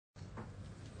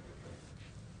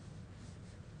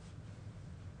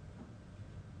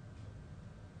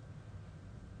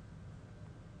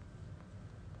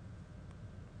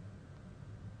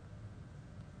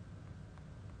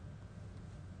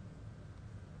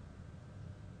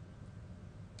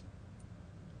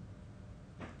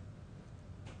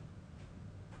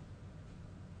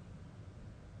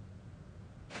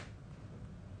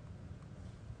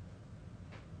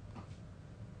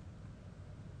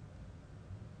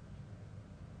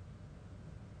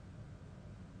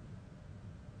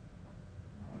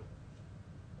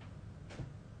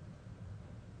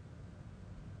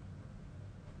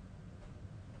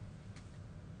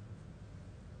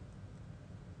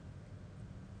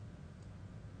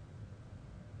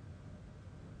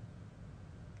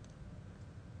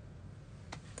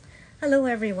Hello,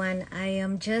 everyone. I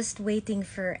am just waiting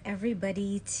for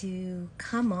everybody to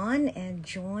come on and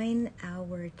join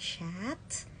our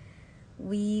chat.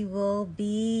 We will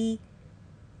be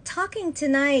talking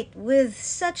tonight with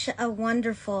such a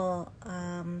wonderful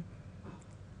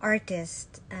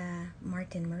artist,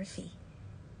 Martin Murphy.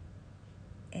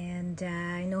 And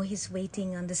I know he's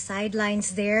waiting on the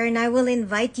sidelines there, and I will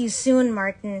invite you soon,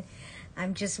 Martin.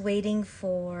 I'm just waiting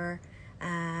for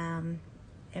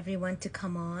everyone to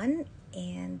come on,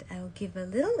 and I'll give a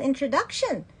little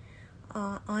introduction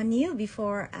on you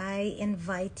before I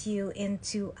invite you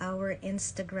into our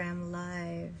Instagram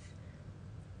live.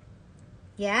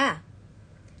 Yeah.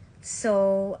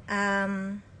 So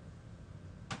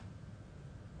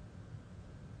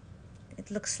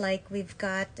it looks like we've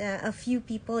got a few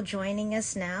people joining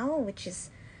us now, which is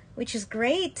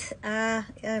great.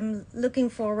 I'm looking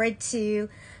forward to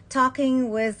talking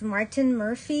with Martin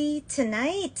Murphy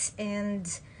tonight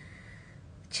and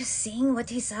just seeing what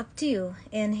he's up to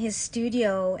in his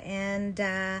studio, and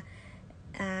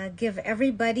give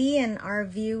everybody and our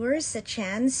viewers a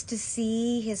chance to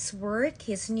see his work,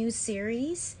 his new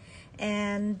series,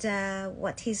 and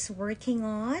what he's working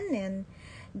on, and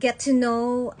get to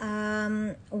know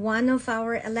one of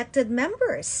our elected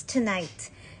members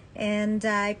tonight. And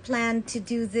I plan to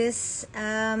do this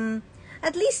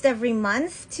at least every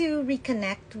month to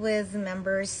reconnect with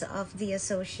members of the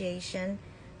association.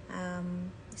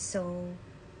 So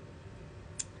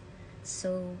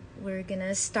we're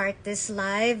gonna start this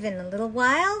live in a little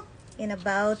while, in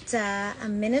about a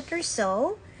minute or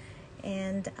so,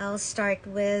 and I'll start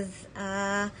with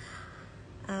a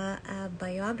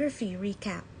biography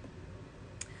recap.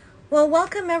 Well,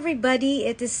 welcome everybody.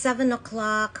 It is 7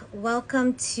 o'clock.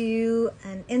 Welcome to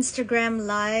an Instagram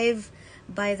live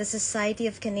by the Society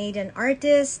of Canadian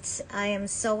Artists. I am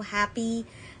so happy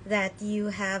that you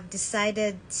have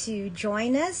decided to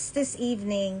join us this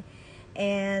evening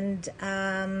and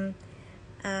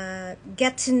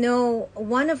get to know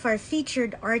one of our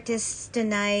featured artists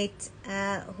tonight,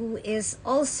 who is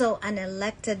also an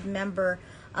elected member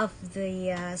of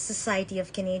the Society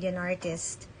of Canadian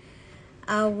Artists.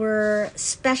 Our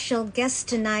special guest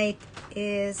tonight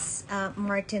is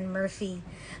Martin Murphy.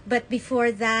 But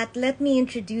before that, let me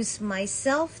introduce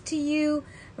myself to you.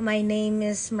 My name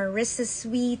is Marissa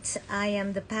Sweet. I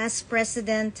am the past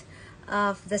president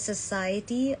of the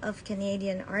Society of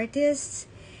Canadian Artists.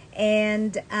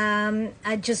 And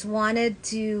I just wanted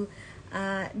to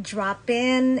drop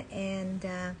in and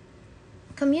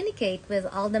communicate with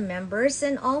all the members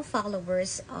and all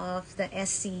followers of the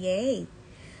SCA.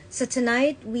 So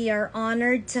tonight we are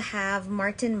honored to have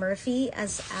Martin Murphy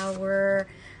as our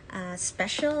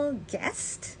special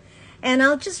guest. And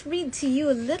I'll just read to you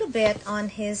a little bit on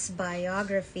his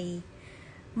biography.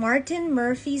 Martin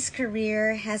Murphy's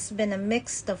career has been a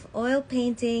mix of oil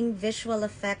painting, visual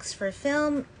effects for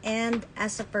film, and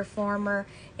as a performer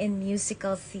in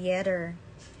musical theater.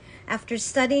 After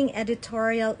studying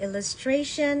editorial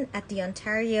illustration at the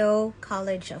Ontario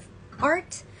College of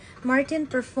Art, Martin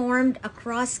performed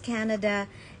across Canada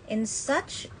in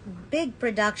such big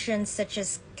productions such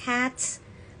as Cats.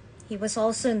 He was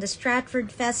also in the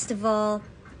Stratford Festival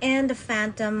and the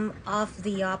Phantom of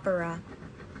the Opera.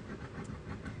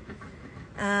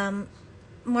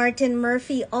 Martin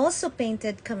Murphy also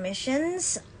painted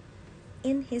commissions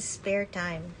in his spare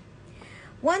time.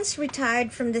 Once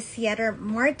retired from the theater,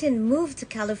 Martin moved to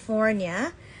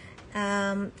California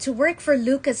to work for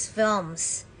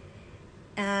Lucasfilm's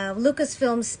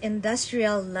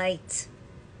Industrial Light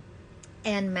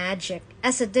and Magic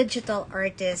as a digital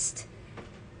artist.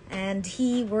 And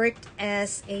he worked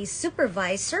as a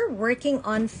supervisor, working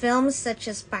on films such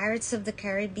as Pirates of the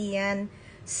Caribbean,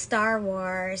 Star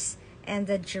Wars, and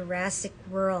the Jurassic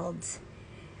World.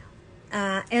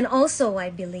 And also, I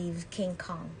believe, King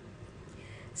Kong.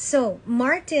 So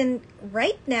Martin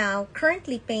right now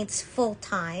currently paints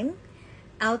full-time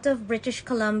out of British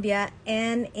Columbia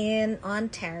and in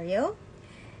Ontario.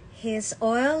 His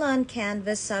oil on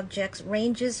canvas subjects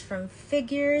ranges from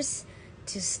figures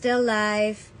to still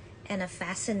life and a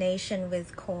fascination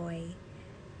with koi.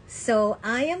 So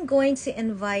I am going to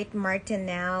invite Martin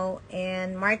now.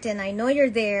 And Martin, I know you're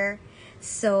there,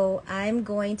 so I'm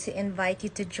going to invite you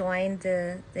to join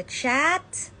the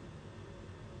chat.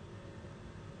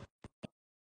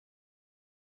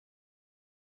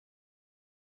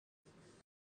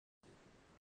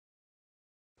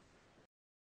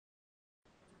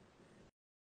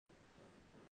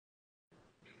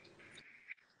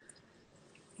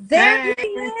 There he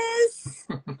is!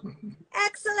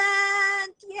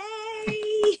 Excellent!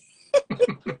 Yay!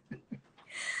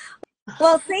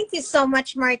 Well, thank you so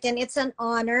much, Martin. It's an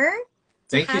honor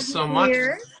to Thank you have so you much.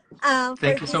 here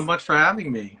Thank you so much for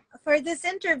having me. for this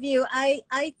interview.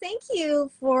 I thank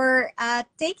you for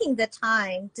taking the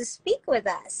time to speak with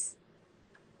us.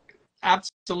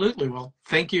 Absolutely. Well,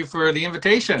 thank you for the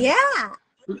invitation. Yeah,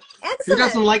 Who doesn't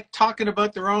excellent. like talking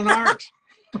about their own art?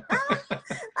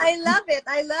 I love it.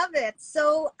 I love it.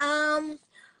 So,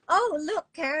 oh, look,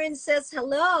 Karen says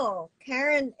hello.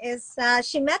 Karen is,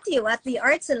 she met you at the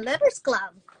Arts and Letters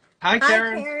Club. Hi, Hi,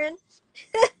 Karen. Karen.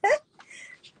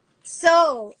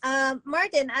 So,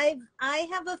 Martin, I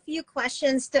have a few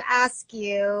questions to ask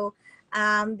you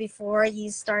before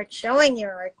you start showing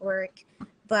your artwork.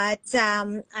 But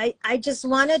I just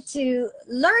wanted to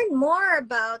learn more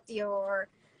about your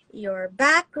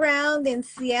background in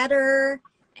theater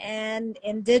and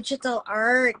in digital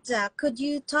art. Could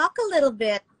you talk a little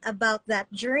bit about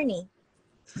that journey?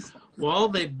 Well,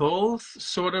 they both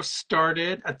sort of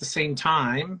started at the same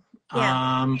time,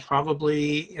 Yeah.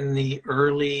 probably in the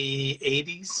early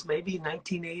 80s, maybe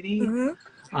 1980,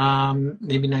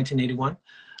 maybe 1981.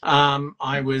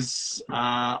 I was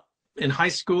in high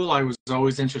school. I was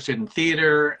always interested in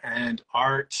theater and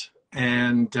art,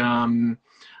 and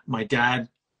my dad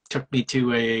took me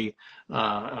to a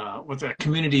what's a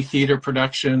community theater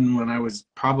production when I was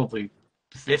probably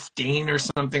 15 or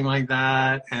something like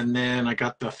that. And then I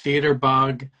got the theater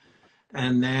bug.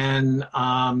 And then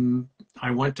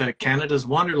I went to Canada's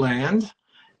Wonderland,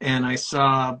 and I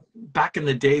saw back in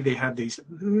the day they had these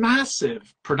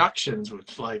massive productions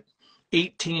with like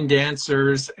 18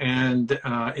 dancers, and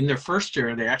in their first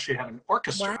year they actually had an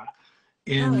orchestra. Wow.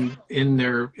 In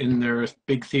their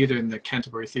big theater in the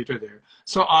Canterbury Theater there.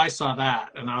 So I saw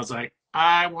that and I was like,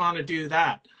 I want to do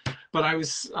that. But I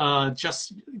was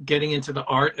just getting into the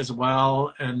art as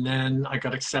well, and then I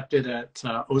got accepted at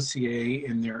OCA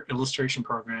in their illustration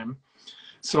program.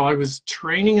 So I was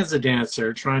training as a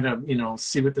dancer, trying to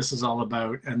see what this is all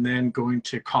about, and then going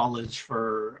to college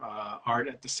for art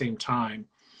at the same time.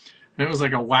 And it was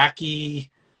like a wacky,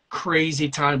 crazy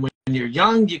time. When you're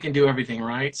young, you can do everything,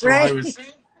 right? So Right. I was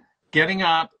getting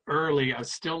up early. I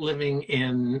was still living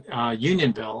in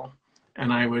Unionville,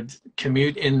 and I would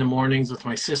commute in the mornings with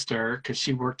my sister because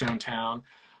she worked downtown.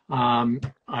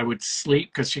 I would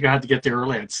sleep because she had to get there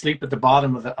early. I'd sleep at the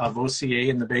bottom of OCA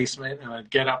in the basement, and I'd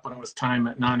get up when it was time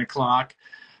at 9 o'clock,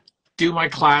 do my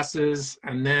classes,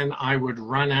 and then I would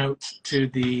run out to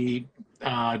the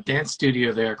dance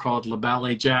studio there called La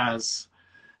Ballet Jazz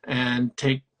and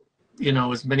take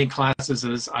as many classes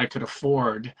as I could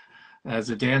afford as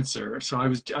a dancer. So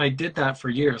I did that for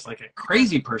years like a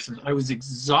crazy person. I was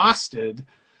exhausted,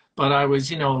 but I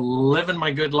was living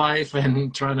my good life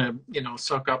and trying to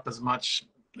soak up as much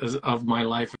of my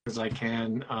life as I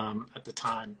can at the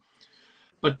time.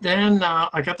 But then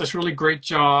I got this really great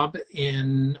job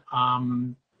in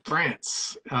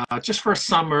France, just for a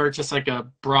summer, just like a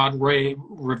Broadway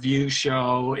review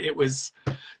show. It was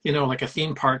like a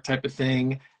theme park type of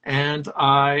thing. And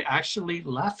I actually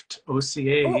left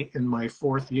OCA in my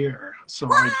 4th year. So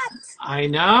What? I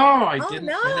know I Oh didn't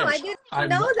no, finish. I didn't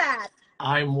know that.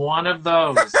 I'm one of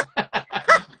those.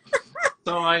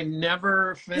 So I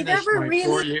never You finished never my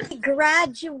 4 really years.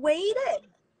 graduated.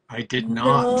 I did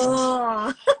not.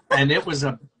 No. And it was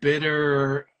a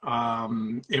bitter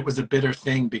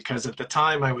thing because at the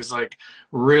time I was like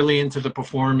really into the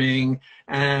performing,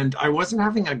 and I wasn't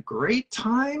having a great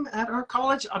time at our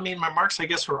college. I mean, my marks I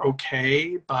guess were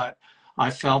okay, but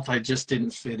I felt I just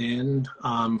didn't fit in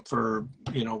for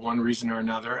one reason or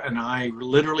another. And I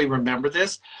literally remember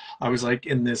this. I was like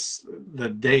the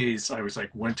days I was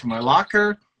like went to my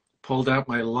locker, pulled out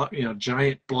my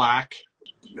giant black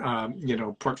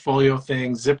portfolio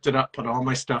thing, zipped it up, put all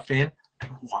my stuff in,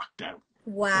 and walked out.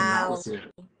 Wow. And that was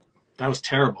it. That was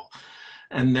terrible.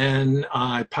 And then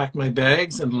I packed my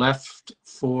bags and left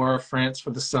for France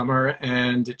for the summer,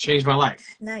 and it changed my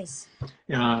life. Nice.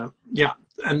 Yeah.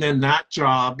 And then that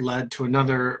job led to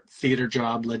another theater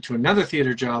job,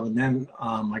 and then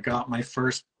I got my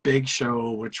first big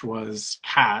show, which was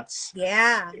Cats.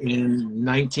 Yeah. In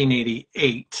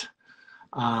 1988.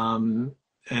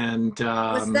 And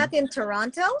was that in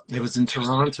Toronto? It was in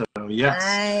Toronto, yes.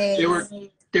 Nice.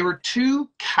 There were 2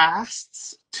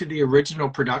 casts to the original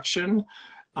production,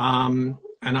 and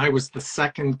I was the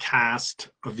second cast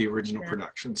of the original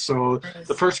production. So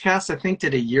the first cast I think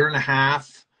did a year and a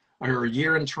half or a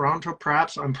year in Toronto,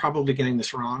 perhaps. I'm probably getting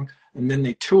this wrong. And then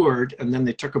they toured, and then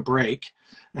they took a break,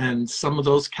 and some of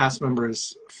those cast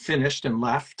members finished and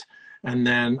left, and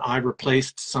then I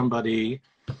replaced somebody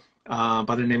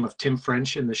by the name of Tim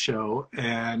French in the show,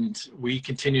 and we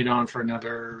continued on for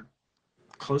another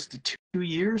close to 2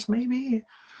 years, maybe.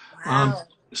 Wow.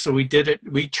 so we did it.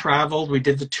 We traveled. We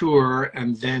did the tour,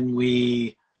 and then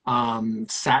we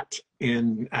sat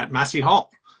in at Massey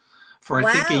Hall for I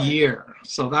think a Wow. year.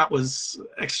 So that was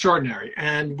extraordinary.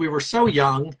 And we were so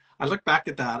young. I look back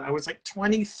at that. I was like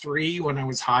 23 when I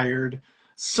was hired.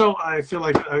 So I feel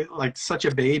like such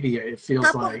a baby. It feels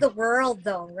Top of like. the world,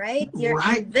 though, right? You're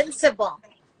Right. invincible,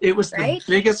 It was the right?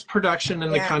 biggest production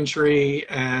in the Yeah. country,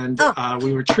 and Oh,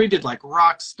 we were treated like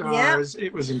rock yeah, stars.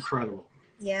 It was incredible.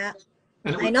 yeah.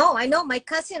 And it I was, know, I know. My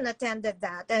cousin attended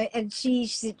that, and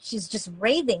she's just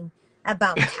raving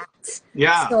about cats.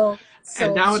 yeah. So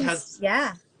And so now she's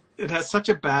yeah. it has such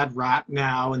a bad rap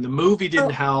now, and the movie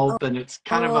didn't Oh, oh, help, and it's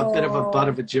kind of a bit of a butt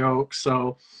oh. of a joke.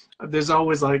 So there's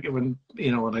always like when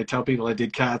when I tell people I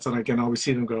did cats, and I can always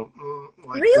see them go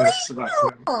like Really? this.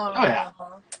 Oh yeah,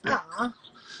 Oh, yeah. oh.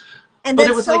 And But it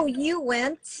then was like so you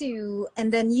went to,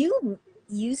 and then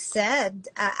you said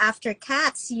after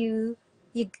cats you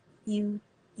you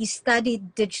you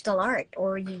studied digital art,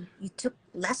 or you took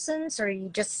lessons, or you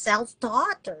just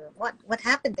self-taught, or what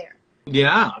happened there?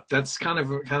 yeah, that's kind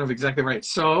of exactly right.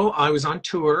 So I was on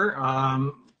tour.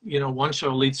 One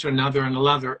show leads to another and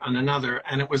another,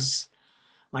 and it was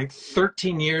like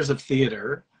 13 years of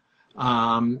theater.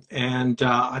 And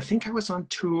I think I was on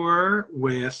tour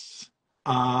with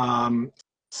um,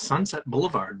 Sunset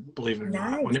Boulevard, believe it or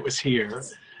not, when Nice. it was here.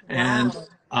 And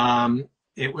Wow.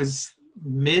 it was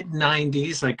mid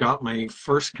 90s. I got my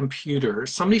first computer.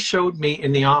 Somebody showed me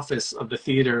in the office of the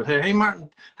theater, hey, Martin,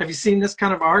 have you seen this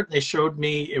kind of art? And they showed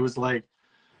me, it was like,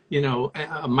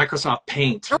 a Microsoft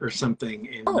Paint or something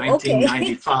in Oh, okay.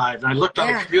 1995. And I looked on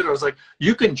a Yeah, computer. I was like,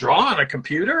 you can draw on a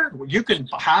computer? You can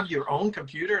have your own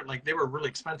computer? Like, they were really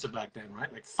expensive back then, right?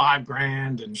 Like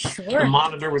 $5,000, and the sure.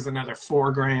 monitor was another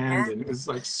 $4,000, Yeah. and it was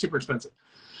like super expensive.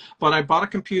 But I bought a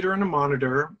computer and a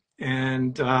monitor,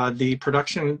 and the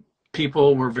production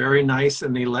people were very nice,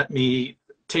 and they let me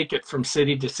take it from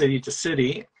city to city to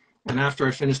city. And after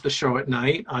I finished the show at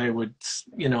night, I would,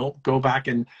 go back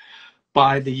and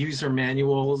buy the user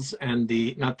manuals and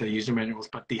not the user manuals,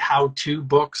 but the how-to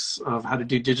books of how to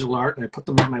do digital art. And I put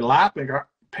them on my lap. I go,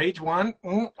 page one,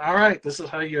 all right, this is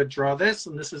how you draw this.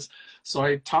 And this is, so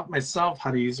I taught myself how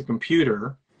to use a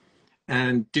computer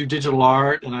and do digital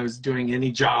art. And I was doing any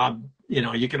job,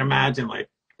 you can imagine, like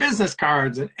business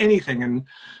cards and anything. And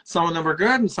some of them were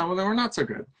good and some of them were not so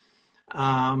good.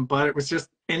 But it was just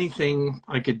anything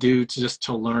I could do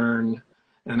to learn.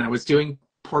 And I was doing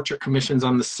portrait commissions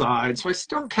on the side. So I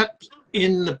still kept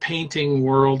in the painting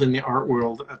world and the art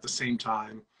world at the same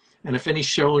time. And if any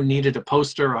show needed a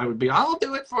poster, I would be, I'll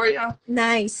do it for you.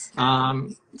 Nice.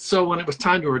 So when it was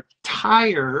time to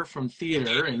retire from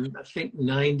theater in, I think,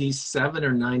 97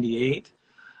 or 98,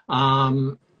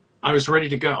 I was ready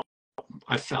to go,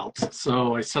 I felt.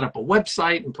 So I set up a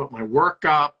website and put my work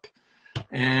up.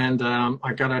 And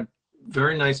I got a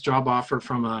very nice job offer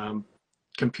from a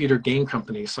computer game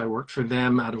company. So I worked for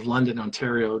them out of London,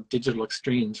 Ontario, Digital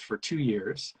Extremes, for 2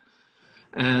 years,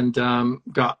 and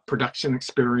got production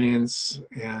experience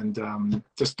and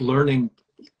just learning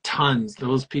tons.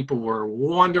 Those people were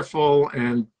wonderful,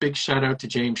 and big shout out to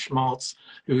James Schmaltz,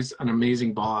 who's an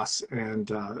amazing boss,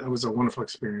 and it was a wonderful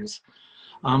experience.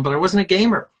 But I wasn't a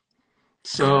gamer,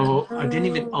 so I didn't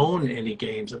even Oh, own any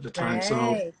games at the time.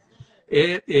 So right.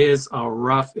 it is a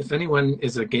rough, if anyone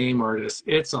is a game artist,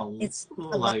 it's a It's a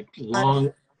like lot.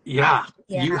 long, yeah,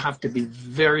 you Yeah. have to be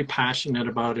very passionate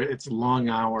about it. It's long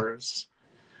hours.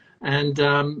 And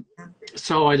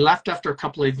so I left after a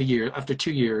couple of years, after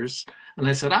 2 years, and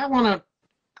I said, I want to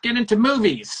get into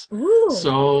movies. Ooh.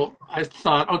 So I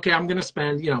thought, okay, I'm going to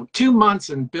spend, 2 months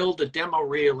and build a demo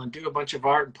reel and do a bunch of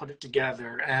art and put it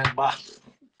together. And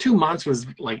 2 months was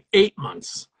like 8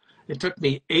 months. It took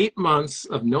me 8 months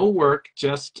of no work,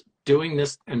 just doing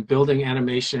this and building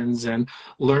animations and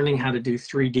learning how to do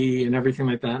 3D and everything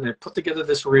like that. And I put together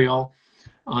this reel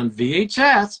on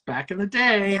VHS back in the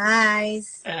day.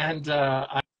 Nice. And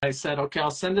I said, okay,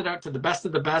 I'll send it out to the best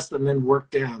of the best and then work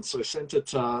down. So I sent it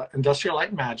to Industrial Light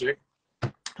and Magic.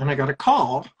 And I got a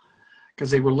call because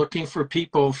they were looking for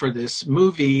people for this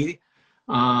movie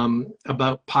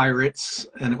about pirates,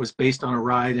 and it was based on a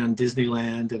ride on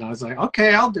Disneyland. And I was like,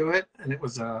 okay, I'll do it. And it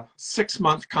was a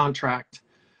 6-month contract.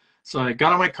 So I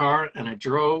got on my car and I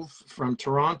drove from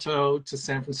Toronto to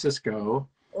San Francisco.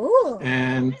 Ooh.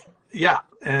 And yeah,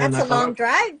 and That's I a long thought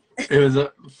drive. it was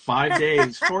 5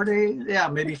 days, 4 days, yeah,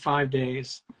 maybe 5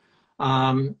 days.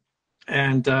 And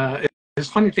it's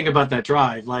a funny thing about that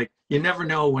drive, like you never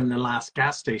know when the last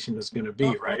gas station is going to be,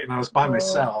 Oh, right? And I was by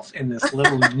myself in this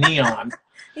little neon.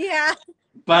 yeah.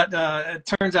 But it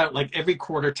turns out like every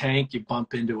quarter tank you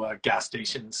bump into a gas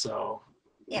station, so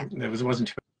Yeah. it wasn't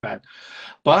too bad.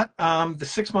 But the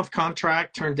 6-month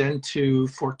contract turned into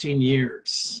 14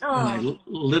 years. And I Oh,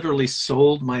 literally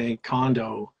sold my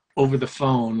condo over the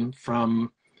phone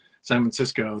from San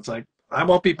Francisco. It's like, I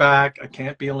won't be back. I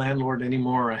can't be a landlord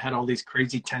anymore. I had all these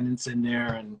crazy tenants in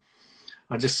there, and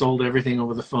I just sold everything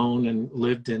over the phone and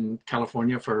lived in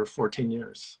California for 14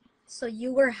 years. so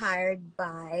you were hired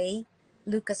by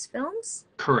Lucasfilms?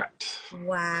 Correct. Correct.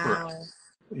 Wow.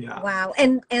 Yeah. Wow.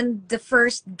 And the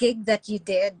first gig that you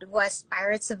did was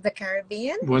Pirates of the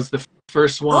Caribbean? Was the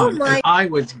first Oh one. And my I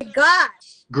was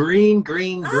gosh. green,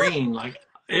 green, Ah, green. Like,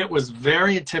 it was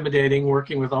very intimidating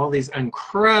working with all these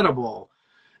incredible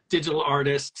digital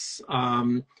artists.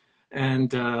 You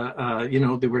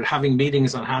know, they were having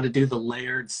meetings on how to do the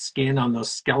layered skin on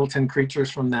those skeleton creatures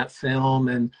from that film.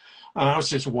 And I was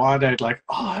just wide-eyed, like,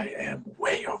 oh, I am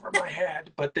way over my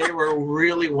head. But they were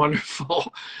really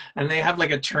wonderful. And they have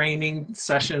like a training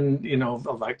session, you know,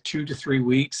 of like 2 to 3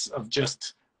 weeks of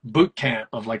just boot camp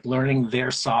of like learning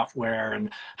their software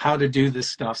and how to do this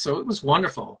stuff. So it was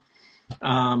wonderful.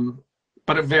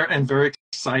 But very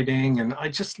exciting. And I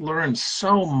just learned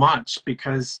so much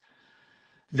because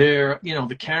they're, you know,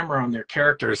 the camera on their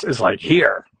characters is like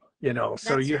here, you know,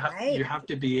 so that's you right. have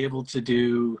to be able to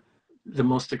do the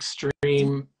most extreme,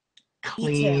 Detail.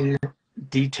 clean,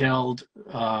 detailed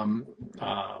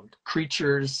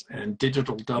creatures and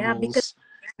digital Yeah, because doubles.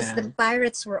 the And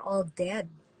pirates were all dead.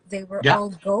 They were yeah, all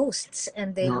ghosts,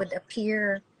 and they you're, would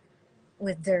appear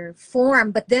with their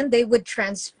form, but then they would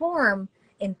transform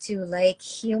into like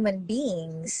human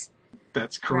beings,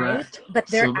 that's right? correct. But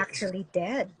they're So actually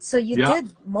dead. So you yeah.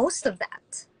 did most of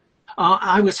that.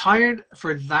 I was hired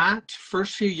for that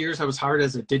first few years. I was hired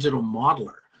as a digital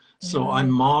modeler. So I Mm.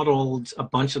 modeled a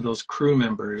bunch of those crew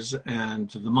members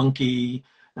and the monkey,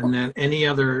 and then any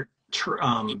other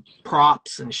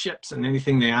props and ships and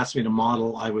anything they asked me to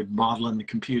model, I would model in the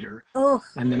computer. Oh,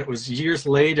 And then it was years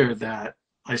later that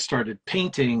I started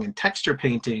painting and texture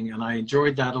painting, and I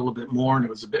enjoyed that a little bit more, and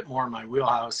it was a bit more in my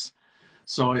wheelhouse.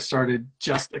 So I started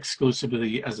just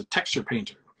exclusively as a texture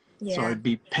painter. So yeah. I'd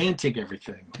be painting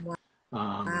everything.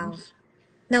 Wow.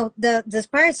 Now, the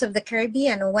Pirates of the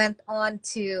Caribbean went on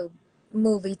to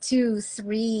movie 2,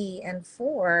 3, and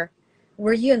 4.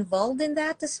 Were you involved in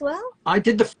that as well? I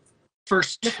did the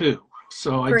first The two.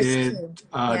 So I first did two.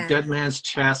 Yeah, Dead Man's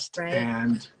Chest right.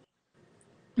 and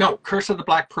no, Curse of the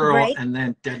Black Pearl, Right. and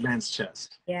then Dead Man's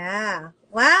Chest. Yeah.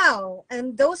 Wow.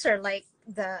 And those are like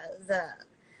the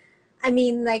I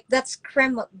mean, like that's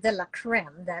creme de la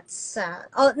creme. That's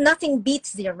oh, nothing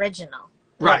beats the original,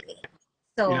 Right. really.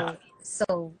 Yeah.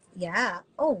 So yeah.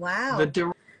 Oh The wow.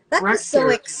 That was so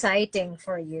director, exciting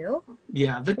for you.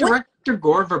 yeah, the What? director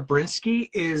Gore Verbinski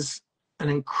is an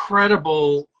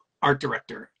incredible art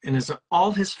director, and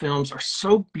all his films are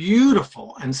so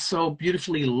beautiful and so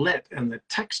beautifully lit, and the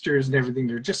textures and everything,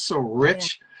 they're just so Yeah.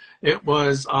 rich. It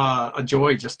was a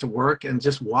joy just to work and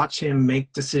just watch him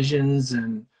make decisions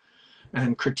and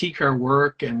critique our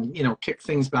work, and you know, kick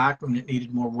things back when it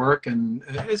needed more work. And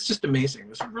it's just amazing. It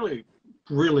was really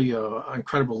an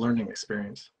incredible learning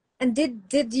experience. And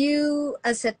did you,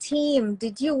 as a team,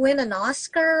 did you win an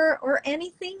Oscar or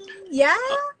anything? Yeah.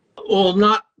 Well,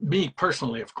 not me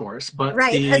personally, of course, but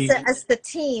Right. As the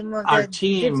team of our the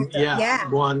team, digital. yeah, Yeah.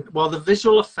 won. Well, the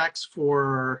visual effects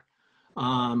for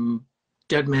um,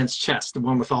 Dead Man's Chest, the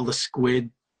one with all the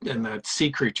squid and the sea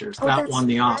creatures, Oh, that that's won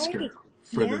the Oscar right.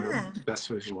 for the Yeah. best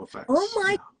visual Oh effects.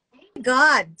 my Yeah.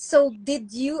 God. So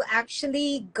did you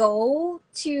actually go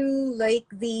to like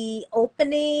the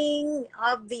opening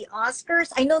of the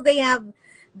Oscars? I know they have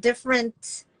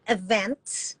different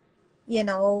events,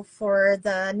 for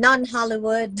the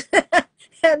non-Hollywood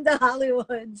and the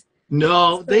Hollywood.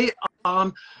 No, So,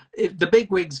 the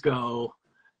big wigs go,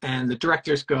 and the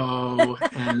directors go,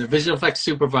 and the visual effects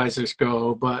supervisors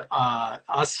go, but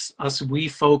us wee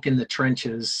folk in the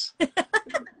trenches,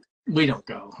 we don't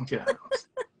go. Yeah.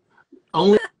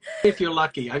 Only if you're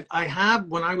lucky. I have,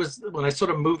 when I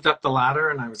sort of moved up the ladder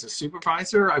and I was a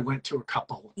supervisor, I went to a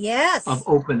couple of yes.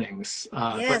 openings,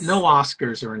 but no Yes.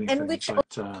 Oscars or And anything. which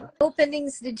But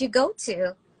openings did you go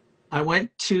to? I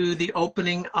went to the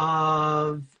opening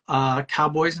of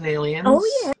Cowboys and Oh, Aliens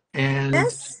and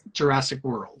yes. Jurassic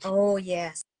World. Oh,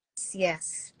 yes.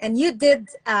 Yes. And you did,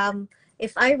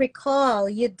 if I recall,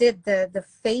 you did the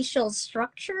facial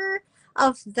structure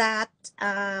of that.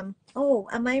 Oh,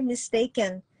 am I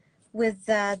mistaken with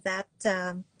that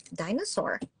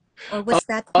dinosaur? Or Uh, was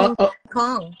that uh, King uh,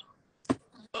 Kong?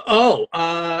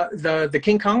 the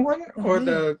King Kong one, or Hmm.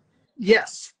 the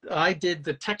yes, I did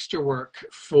the texture work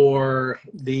for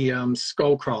the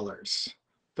skull crawlers,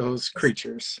 those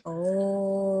creatures.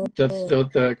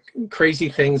 the crazy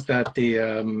things that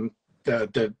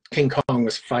the King Kong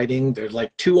was fighting. There's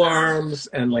like two arms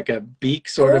and like a beak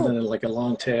sort of, and like a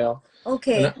long tail.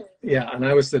 Okay. And yeah, and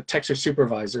I was the Texas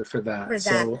supervisor for that. For that.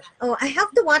 So oh, I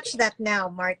have to watch that now,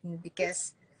 Martin,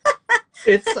 because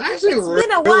it's actually it's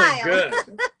been a really while.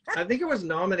 good. I think it was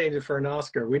nominated for an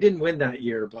Oscar. We didn't win that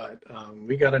year, but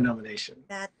we got a nomination.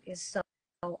 That is so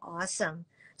awesome.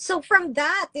 So from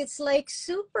that, it's like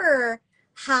super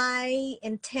high,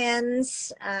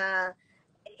 intense,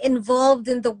 involved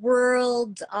in the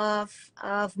world of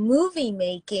movie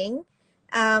making.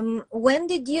 When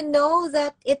did you know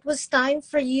that it was time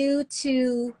for you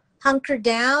to hunker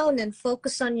down and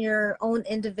focus on your own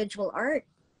individual art?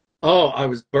 Oh, I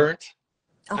was burnt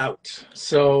out.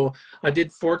 So I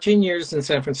did 14 years in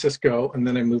San Francisco, and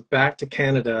then I moved back to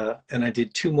Canada, and I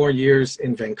did 2 more years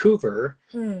in Vancouver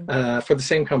for the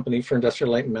same company, for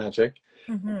Industrial Light and Magic.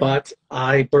 But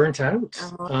I burnt out.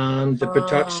 The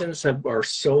productions are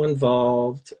so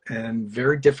involved and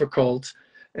very difficult,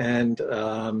 and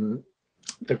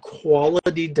the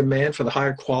quality demand for the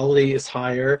higher quality is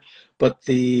higher, but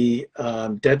the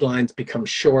deadlines become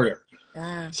shorter.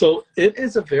 So it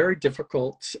is a very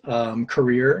difficult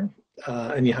career,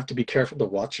 and you have to be careful to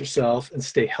watch yourself and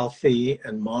stay healthy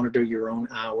and monitor your own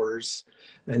hours,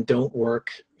 and don't work,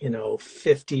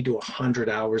 50 to 100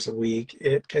 hours a week.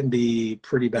 It can be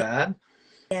pretty bad.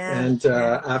 And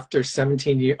after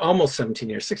 17 years, almost 17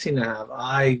 years, 16 and a half,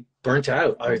 I burnt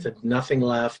out. I had nothing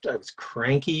left. I was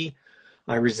cranky.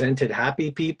 I resented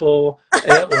happy people.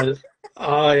 It was,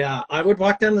 oh yeah, I would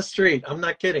walk down the street. I'm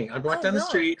not kidding. I'd walk down the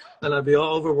street and I'd be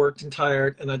all overworked and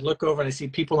tired. And I'd look over and I see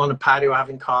people on the patio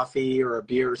having coffee or a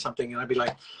beer or something. And I'd be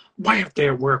like, why aren't they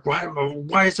at work?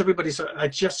 Why is everybody so, I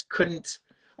just couldn't,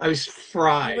 I was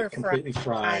fried, completely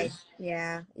fried.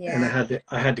 Yeah. And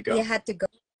I had to go. You had to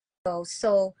go.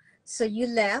 So you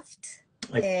left.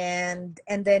 And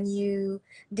then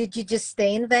did you just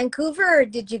stay in Vancouver, or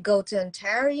did you go to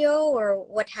Ontario, or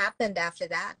what happened after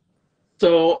that?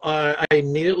 So I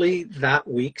immediately that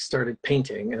week started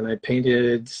painting, and I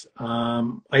painted,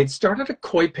 I started a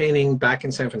koi painting back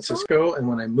in San Francisco, and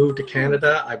when I moved to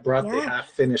Canada, I brought the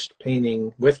half-finished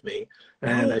painting with me,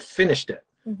 and I finished it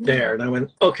there, and I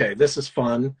went, okay, this is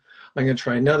fun. I'm going to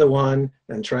try another one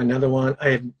and try another one.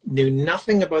 I knew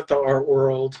nothing about the art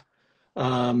world.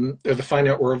 Or the fine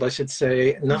art world, I should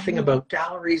say. Nothing about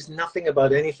galleries, nothing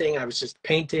about anything. I was just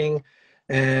painting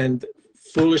and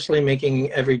foolishly making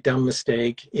every dumb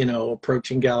mistake,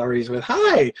 approaching galleries with,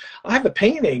 hi, I have a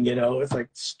painting, it's like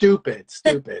stupid.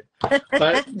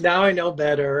 But now I know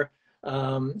better.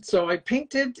 So I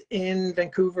painted in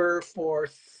Vancouver for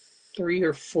 3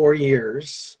 or 4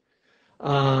 years.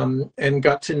 And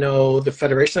got to know the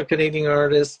Federation of Canadian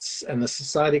Artists and the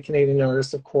Society of Canadian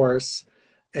Artists, of course.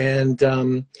 And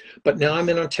but now I'm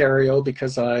in Ontario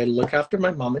because I look after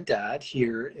my mom and dad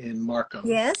here in Markham.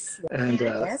 Yes. And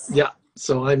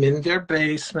so I'm in their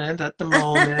basement at the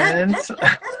moment.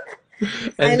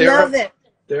 And I love it.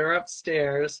 They're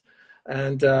upstairs,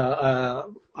 and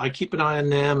I keep an eye on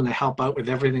them, and I help out with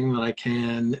everything that I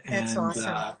can. That's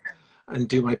awesome. And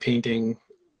do my painting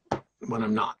when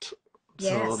I'm not.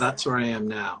 So that's where I am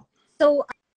now. So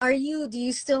do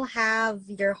you still have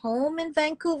your home in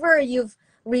Vancouver, or you've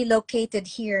relocated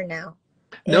here now?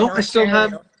 No, I still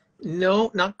have,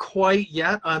 no, not quite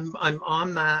yet. I'm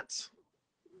on that.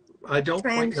 I don't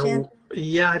quite know.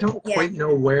 Yeah, I don't quite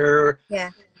know where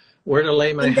to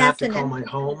lay my hat to call my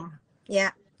home.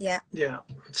 Yeah.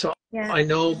 So I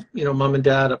know, mom and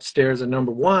dad upstairs are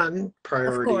number one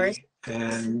priority. Of course.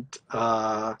 And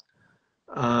I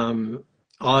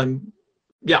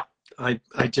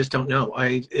just don't know.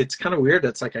 It's kind of weird.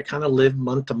 It's like I kind of live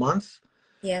month to month.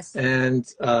 Yes. And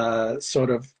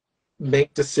sort of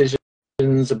make decisions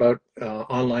about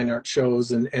online art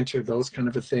shows and enter those kind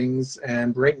of things.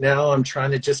 And right now I'm trying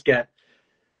to just get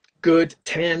good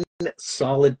 10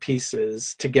 solid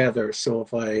pieces together. So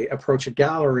if I approach a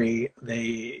gallery,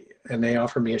 they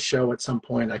offer me a show at some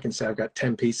point, I can say I've got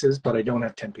 10 pieces, but I don't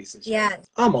have 10 pieces yet.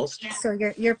 Almost. So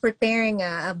you're preparing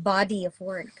a body of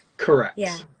work. Correct.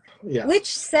 Yeah. Which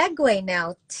segue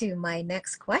now to my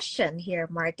next question here,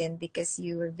 Martin, because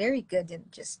you were very good in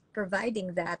just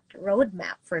providing that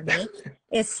roadmap for me.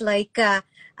 It's like,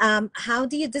 how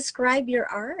do you describe your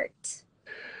art?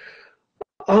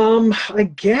 I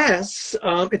guess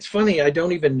it's funny. I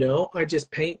don't even know. I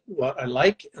just paint what I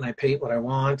like, and I paint what I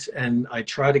want, and I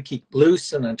try to keep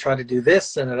loose, and I try to do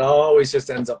this, and it always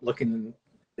just ends up looking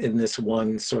in this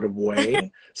one sort of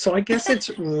way. So I guess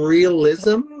it's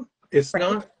realism. It's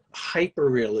not hyper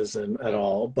realism at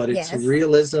all, but it's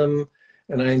realism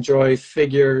and I enjoy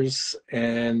figures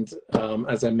and,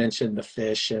 as I mentioned, the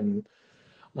fish. And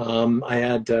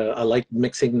I like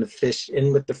mixing the fish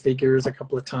in with the figures a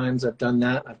couple of times. I've done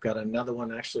that. I've got another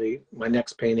one, actually. My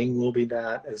next painting will be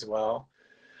that as well.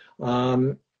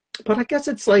 But I guess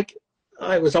it's like,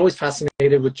 I was always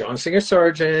fascinated with John Singer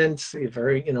Sargent, a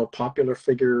very, popular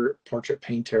figure portrait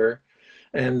painter,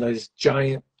 and those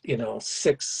giant,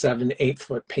 6, 7, 8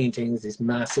 foot paintings, these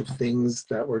massive things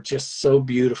that were just so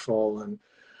beautiful. And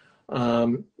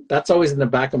that's always in the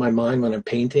back of my mind when I'm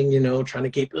painting, trying to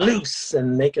keep loose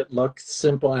and make it look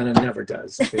simple, and it never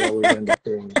does. They always end up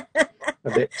being a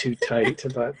bit too tight.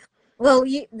 But Well,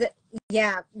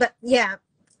 that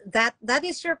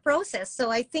is your process.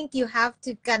 So I think you have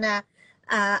to kind of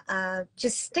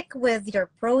just stick with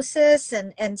your process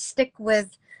and stick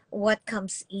with what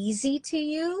comes easy to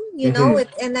you,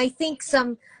 and I think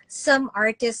some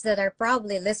artists that are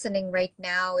probably listening right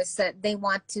now is that they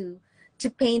want to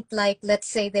paint, like, let's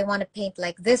say they want to paint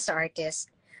like this artist,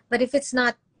 but if it's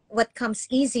not what comes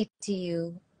easy to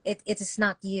you, it is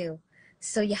not you.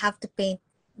 So you have to paint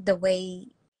the way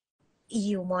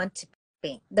you want to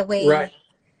paint, the way right.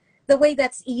 the way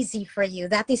that's easy for you.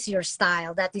 That is your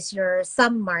style. That is your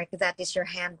thumb mark. That is your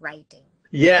handwriting.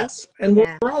 Yes, and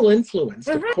Yeah. we're all influenced,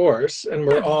 of course, and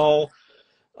we're all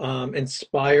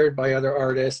inspired by other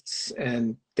artists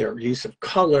and their use of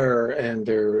color and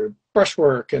their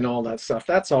brushwork and all that stuff.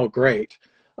 That's all great.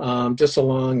 Just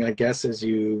along, I guess, as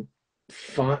you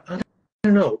find, I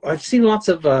don't know. I've seen lots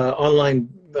of online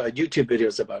YouTube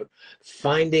videos about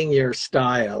finding your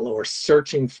style or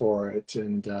searching for it,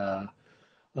 and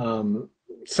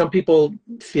some people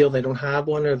feel they don't have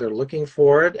one or they're looking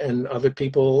for it, and other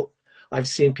people, I've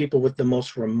seen people with the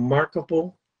most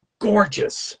remarkable,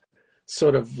 gorgeous,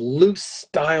 sort of loose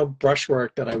style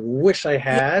brushwork that I wish I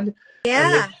had.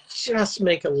 Yeah. And they just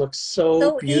make it look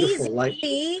so beautiful.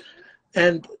 Easy.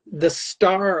 And the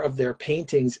star of their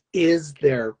paintings is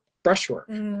their brushwork.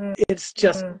 It's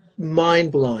just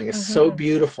mind-blowing. It's so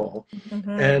beautiful.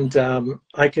 And I'm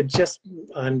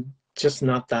just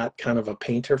not that kind of a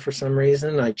painter for some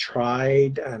reason. I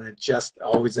tried, and it just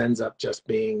always ends up just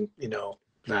being,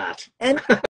 that. And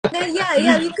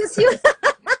because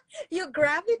you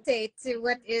gravitate to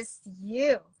what is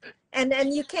you,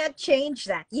 and you can't change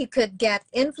that. You could get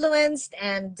influenced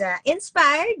and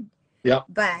inspired. Yeah.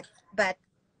 But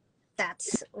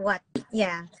that's what.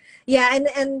 Yeah.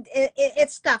 And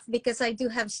it's tough, because I do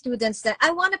have students that I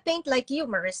want to paint like you,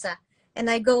 Marissa, and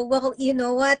I go, well, you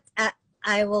know what?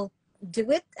 I will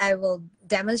do it. I will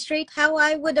demonstrate how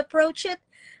I would approach it,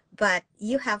 but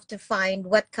you have to find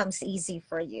what comes easy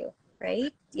for you,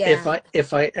 right? Yeah.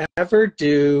 If I ever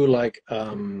do like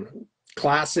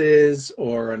classes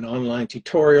or an online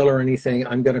tutorial or anything,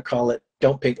 I'm going to call it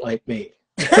 "Don't Paint Like Me."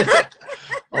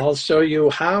 I'll show you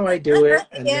how I do it,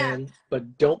 and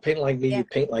but don't paint like me. You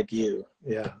paint like you.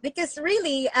 Yeah. Because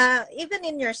really, even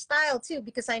in your style too,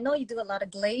 because I know you do a lot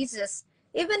of glazes.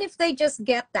 Even if they just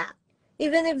get that,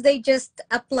 even if they just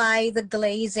apply the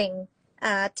glazing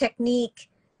technique,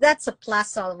 that's a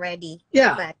plus already.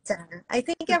 Yeah. But I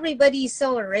think everybody's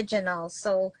so original.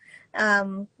 So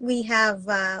we have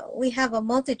a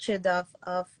multitude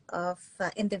of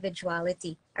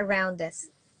individuality around us.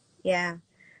 Yeah.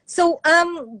 So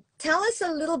tell us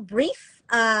a little brief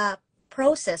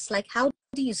process. Like, how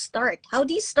do you start? How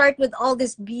do you start with all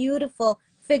this beautiful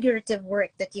figurative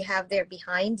work that you have there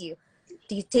behind you?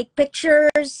 Do you take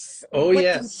pictures? Oh,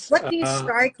 yes. What do you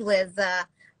start with,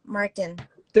 Martin?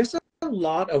 There's a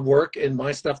lot of work in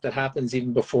my stuff that happens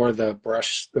even before the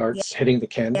brush starts hitting the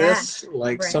canvas.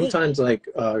 Like sometimes like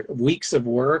weeks of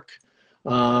work,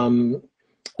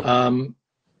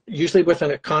 usually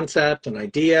within a concept, an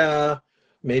idea,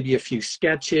 maybe a few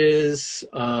sketches.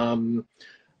 And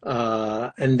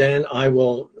then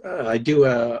I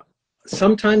do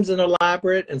sometimes an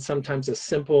elaborate and sometimes a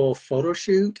simple photo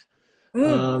shoot.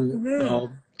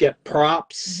 I'll get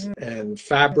props and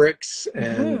fabrics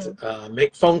and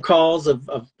make phone calls of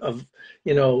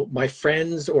my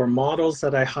friends or models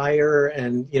that I hire,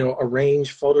 and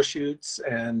arrange photo shoots,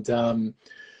 and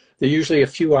they're usually a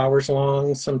few hours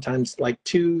long, sometimes like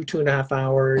 2.5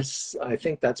 hours. I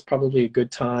think that's probably a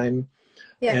good time.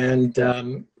 And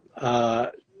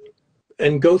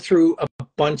go through a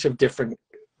bunch of different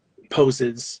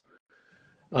poses.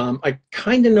 I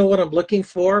kind of know what I'm looking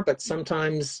for, but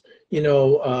sometimes,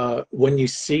 when you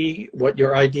see what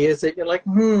your idea is, that you're like,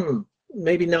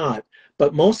 maybe not.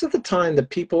 But most of the time, the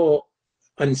people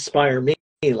inspire me,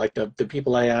 like the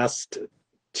people I asked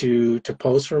to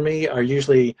pose for me are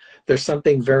usually, there's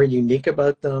something very unique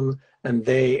about them, and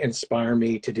they inspire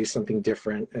me to do something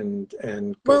different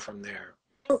and go from there.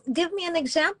 give me an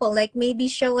example, like maybe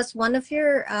show us one of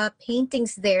your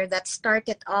paintings there that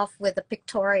started off with a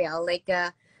pictorial, like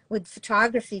with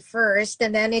photography first,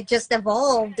 and then it just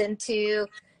evolved into,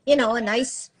 you know, a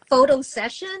nice photo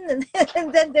session,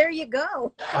 and then there you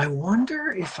go. I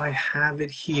wonder if I have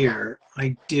it here.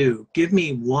 I do. Give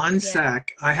me one Yeah.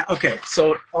 sec. Okay,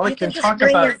 so all I You can can just talk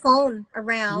bring about. your phone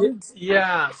around.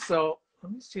 Yeah, so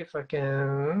let me see if I Bring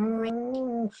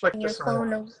can flick your this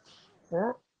phone.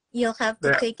 around. You'll have to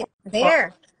There. take it Oh,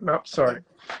 there. no, Okay. sorry.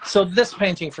 So this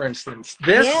painting, for instance,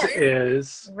 Yeah.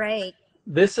 Right.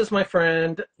 this is my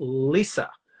friend Lisa.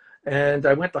 And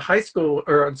I went to high school,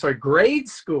 or I'm sorry, grade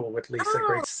school with Lisa, Oh.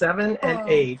 grade 7 and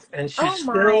 8, and she Oh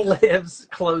still my. lives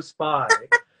close by.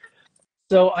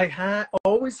 So I had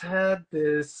always had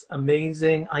this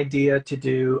amazing idea to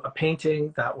do a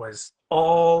painting that was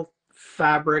all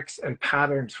fabrics and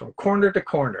patterns from corner to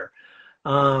corner.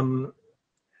 Um,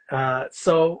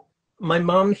 so my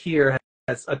mom here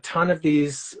has a ton of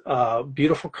these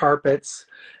beautiful carpets,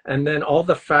 and then all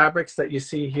the fabrics that you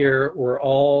see here were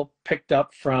all picked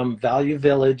up from Value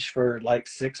Village for like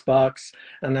 $6,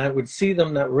 and I would see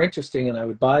them that were interesting, and I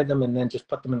would buy them and then just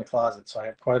put them in the closet. So I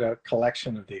have quite a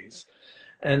collection of these.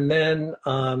 And then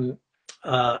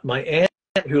my aunt,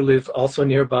 who lives also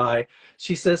nearby,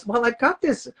 she says, well, I've got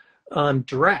this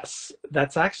dress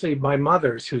that's actually my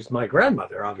mother's, who's my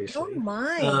grandmother, Oh obviously.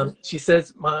 my. She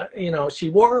says, she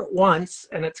wore it once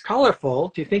and it's colorful.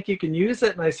 Do you think you can use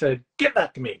it? And I said, give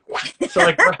that to me. So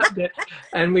I grabbed it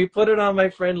and we put it on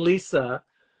my friend Lisa.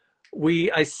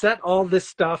 I set all this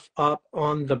stuff up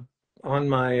on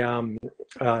my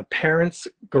parents'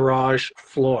 garage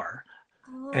floor.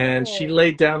 And she Oh.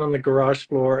 laid down on the garage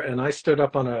floor, and I stood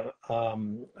up on a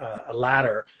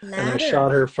ladder, and I Ladder.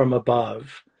 shot her from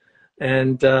above.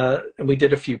 And we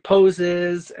did a few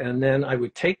poses, and then I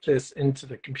would take this into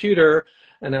the computer,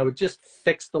 and I would just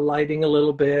fix the lighting a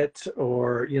little bit,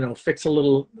 or fix a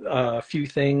little few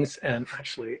things. And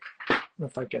actually, I don't know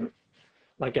if I can.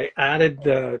 Like I added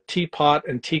the teapot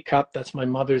and teacup, that's my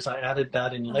mother's. I added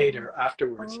that in later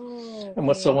afterwards. Oh,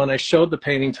 And so okay. when I showed the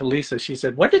painting to Lisa, she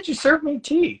said, when did you serve me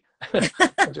tea? Which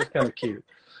is kind of cute.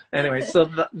 Anyway, so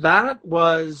that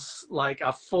was like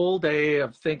a full day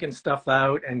of thinking stuff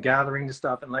out and gathering the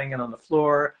stuff and laying it on the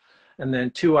floor. And then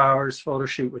 2 hours photo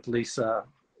shoot with Lisa.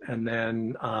 And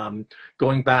then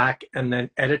going back and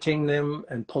then editing them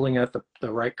and pulling out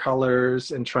the right colors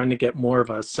and trying to get more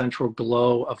of a central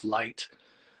glow of light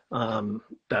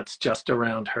that's just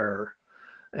around her.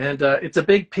 And it's a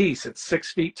big piece. It's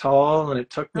 6 feet tall, and it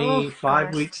took me Oh 5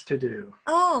 gosh. weeks to do.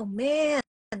 Oh man.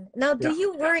 Now, do Yeah.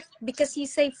 you work, because you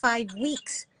say 5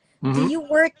 weeks, do Mm-hmm. you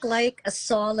work like a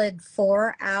solid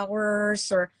 4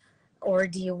 hours, or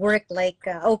do you work like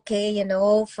okay, you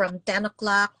know, from 10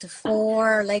 o'clock to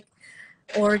 4, like,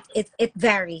 or it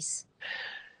varies?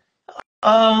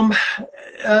 Um,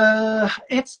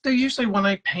 they're usually when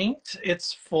I paint,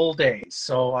 it's full days.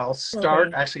 So I'll Full start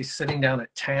day. actually sitting down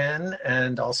at 10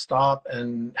 and I'll stop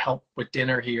and help with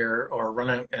dinner here or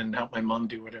run out and help my mom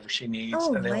do whatever she needs.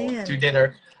 Oh And then we'll do man.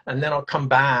 dinner and then I'll come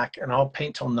back and I'll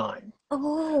paint till 9.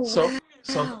 Oh So,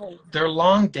 so wow. they're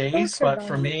long days, Those are but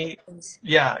for long me, days.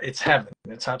 yeah, it's heaven.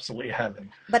 It's absolutely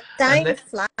heaven. But And time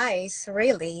then, flies,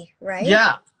 really, right?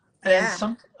 yeah, and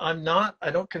Yeah.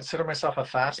 I don't consider myself a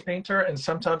fast painter, and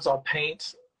sometimes I'll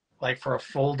paint like for a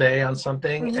full day on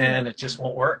something Mm-hmm. and it just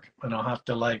won't work, and I'll have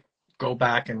to like go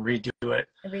back and redo it.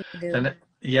 Redo. Then,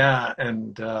 yeah,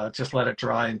 and just let it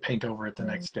dry and paint over it the Mm.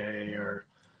 next day, or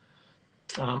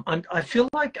I feel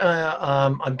like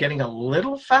I'm getting a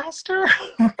little faster.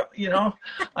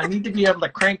 I need to be able to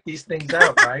crank these things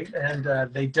out, right? And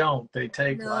they don't. They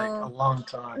take like a No. long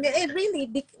time. It really,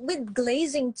 with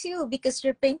glazing too, because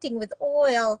you're painting with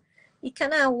oil, you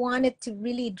kind of want it to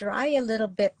really dry a little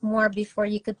bit more before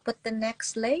you could put the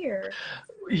next layer.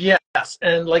 Yes,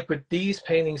 and like with these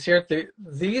paintings here,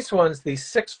 these ones, these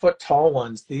 6 foot tall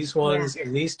ones, these Yeah. ones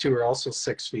and these two are also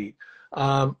 6 feet.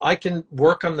 I can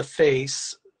work on the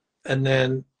face and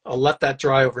then I'll let that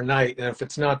dry overnight. And if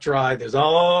it's not dry, there's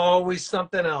always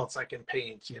something else I can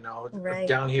paint. Right.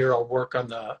 Down here I'll work on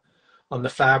the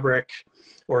fabric,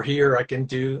 or here I can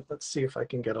do. Let's see if I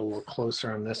can get a little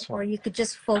closer on this Or one. you could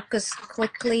just focus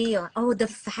quickly on, oh, the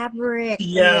fabric.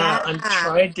 Yeah, Yeah. I'm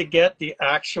trying to get the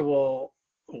actual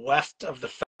weft of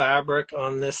the fabric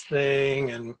on this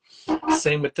thing, and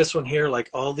same with this one here, like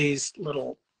all these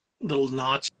little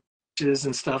notches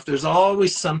and stuff. There's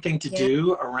always something to Yeah.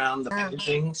 do around the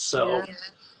painting, so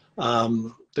Yeah.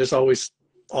 there's always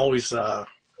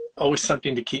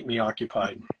something to keep me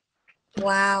occupied.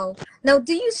 Wow. Now,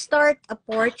 do you start a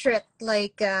portrait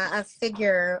like a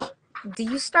figure do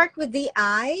you start with the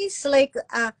eyes? Like,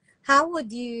 how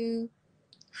would you,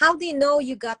 how do you know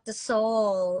you got the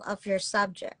soul of your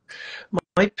subject?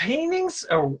 My paintings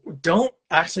don't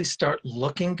actually start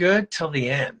looking good till the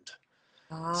end.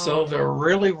 So Oh, they're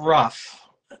really rough.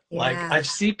 Like yeah. I've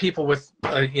seen people with,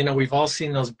 you know, we've all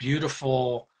seen those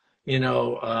beautiful, you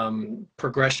know,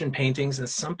 progression paintings, and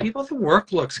some people, the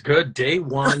work looks good day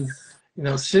one, you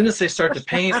know, as soon as they start to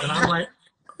paint, and I'm like,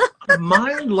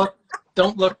 mine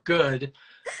don't look good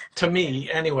to me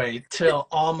anyway till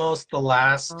almost the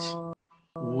last Oh,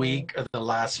 week of the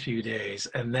last few days,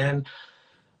 and then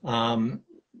um,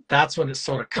 that's when it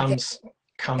sort of comes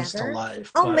to together.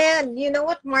 life. Oh But man, you know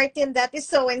what, Martin? That is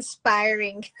so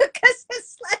inspiring because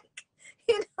it's like,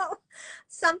 you know,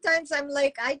 sometimes I'm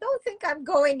like, I don't think I'm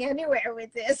going anywhere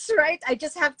with this, right? I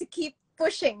just have to keep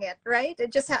pushing it, right? I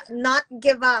just have not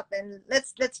give up, and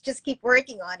let's just keep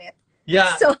working on it.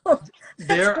 yeah, So that's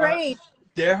there are great.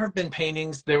 there have been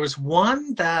paintings. There was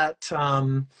one that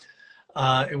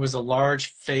it was a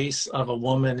large face of a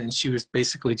woman, and she was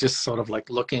basically just sort of like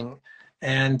looking.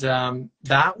 And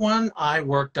that one I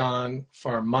worked on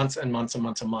for months and months and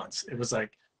months and months. It was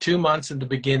like 2 months in the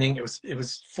beginning. It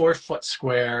was 4 foot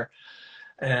square,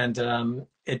 and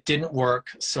it didn't work.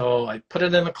 So I put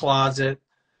it in the closet,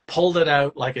 pulled it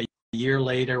out like a year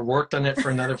later, worked on it for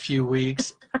another few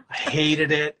weeks. I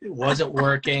hated it. It wasn't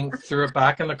working. Threw it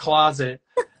back in the closet.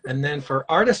 And then for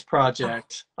artist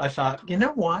project, I thought, you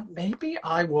know what? Maybe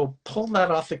I will pull that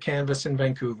off the canvas in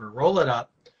Vancouver, roll it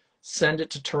up, send it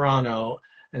to Toronto,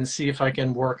 and see if I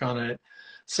can work on it.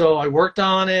 So I worked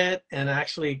on it and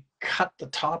actually cut the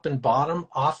top and bottom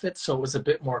off it so it was a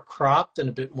bit more cropped and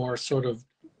a bit more sort of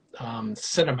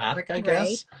cinematic, I Right.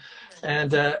 guess.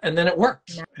 And then it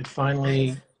worked. It finally,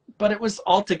 Nice. but it was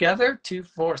altogether 2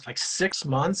 4, like 6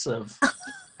 months of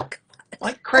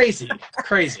like crazy.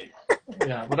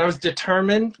 Yeah, but I was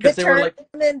determined because they were like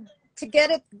Determined to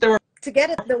get it, they were to get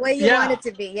it the way you want yeah it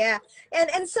to be. Yeah.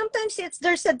 And sometimes it's,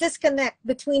 there's a disconnect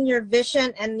between your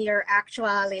vision and your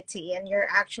actuality and your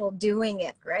actual doing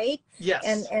it, right?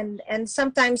 and yes and and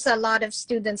sometimes a lot of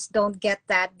students don't get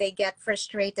that. They get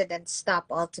frustrated and stop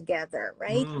altogether,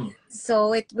 right? mm,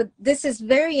 So it would, this is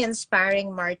very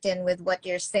inspiring, Martin, with what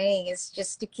you're saying, is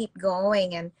just to keep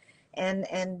going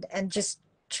and just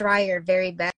try your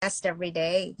very best every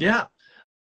day. yeah.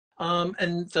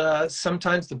 And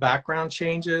sometimes the background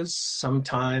changes.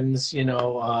 Sometimes, you know,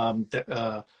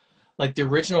 like the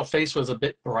original face was a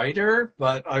bit brighter,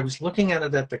 but I was looking at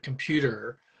it at the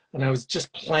computer and I was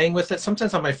just playing with it.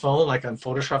 Sometimes on my phone, like on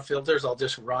Photoshop filters, I'll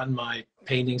just run my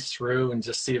paintings through and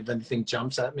just see if anything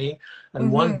jumps at me. And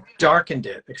Mm-hmm. one darkened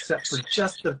it, except for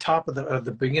just the top of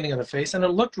the beginning of the face, and it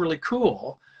looked really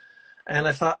cool. And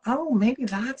I thought, oh, maybe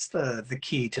that's the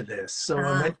key to this. So I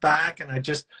Ah. went back and I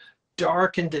just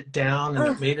darkened it down and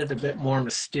it Oh, made it a bit more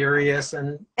mysterious,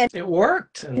 and and it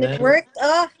worked. And it then, worked.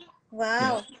 Oh, yeah.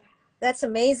 wow. That's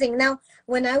amazing. Now,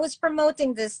 when I was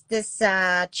promoting this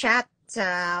chat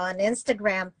on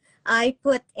Instagram, I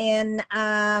put in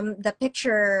the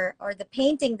picture or the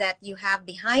painting that you have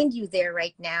behind you there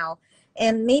right now,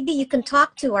 and maybe you can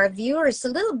talk to our viewers a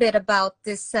little bit about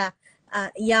this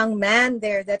young man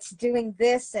there that's doing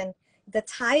this, and the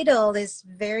title is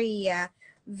very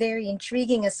very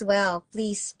intriguing as well.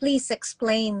 Please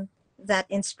explain that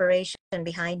inspiration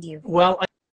behind you. Well,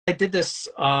 I did this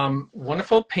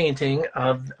wonderful painting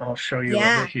of, I'll show you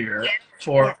over Yeah, here,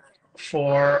 yeah.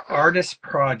 for artist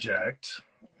project.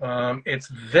 It's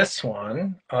this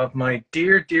one of my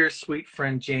dear sweet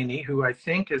friend Janie, who I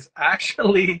think is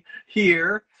actually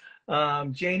here.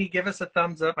 Janie, give us a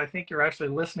thumbs up. I think you're actually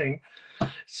listening.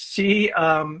 She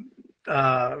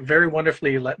very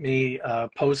wonderfully let me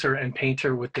pose her and paint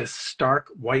her with this stark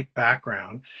white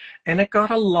background. And it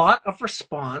got a lot of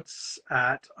response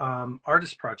at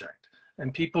Artist Project.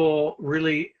 And people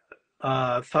really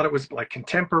thought it was like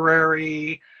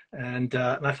contemporary. And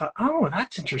I thought, oh,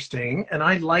 that's interesting. And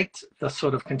I liked the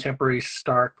sort of contemporary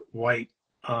stark white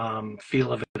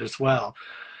feel of it as well.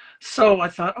 So I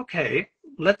thought, okay,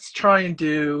 let's try and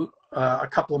do a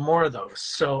couple more of those.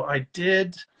 So I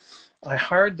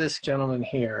hired this gentleman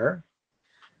here.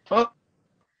 Oh,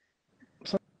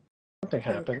 something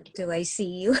happened. Do I see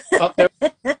you? Oh, there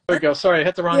we go. Sorry, I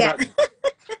hit the wrong Yeah. button.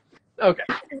 Okay.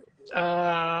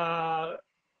 Uh,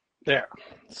 there.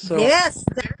 So Yes,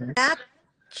 that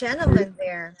gentleman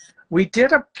there. we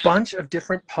did a bunch of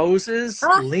different poses,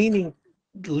 Oh,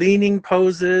 leaning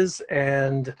poses,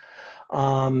 and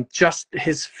just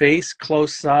his face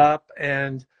close up.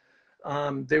 And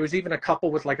there was even a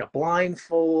couple with like a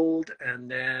blindfold, and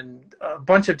then a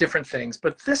bunch of different things.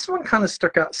 But this one kind of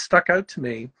stuck out to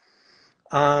me.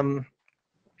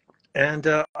 And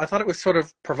I thought it was sort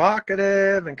of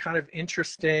provocative and kind of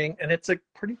interesting, and it's a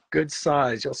pretty good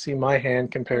size. You'll see my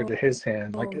hand compared to his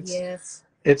hand. Like Oh, yes.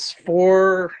 it's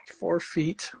 4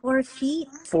 feet, 4 feet.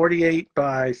 48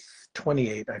 by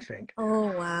 28, I think.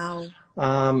 Oh,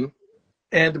 wow.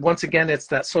 And once again, it's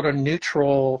that sort of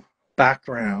neutral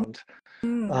background.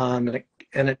 Mm-hmm.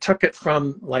 And it took it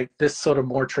from like this sort of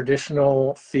more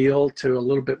traditional feel to a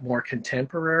little bit more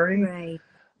contemporary. Right.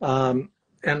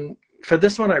 And for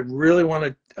this one, I really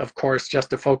wanted, of course,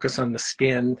 just to focus on the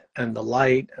skin and the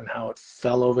light and how it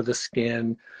fell over the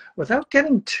skin without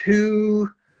getting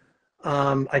too,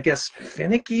 I guess,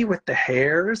 finicky with the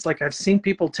hairs. Like I've seen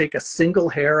people take a single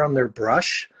hair on their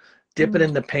brush, dip it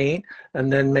in the paint,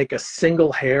 and then make a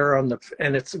single hair on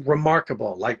and it's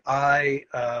remarkable. Like I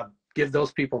give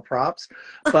those people props.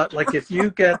 But like if you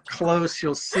get close,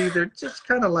 you'll see they're just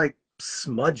kind of like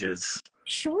smudges.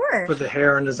 Sure. For the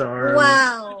hair on his arms.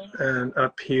 Wow. And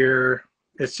up here,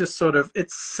 it's just sort of,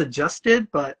 it's suggested,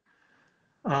 but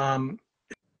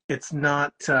it's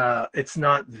not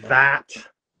that,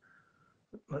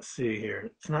 let's see here.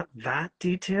 It's not that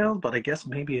detailed, but I guess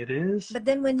maybe it is. But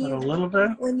then when a little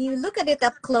bit. When you look at it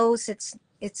up close, it's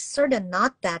sort of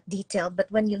not that detailed, but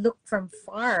when you look from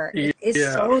far, it is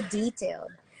so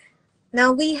detailed.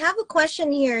 Now we have a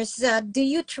question here. Is, how do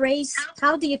you trace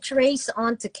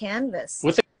onto canvas?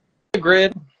 With a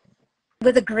grid.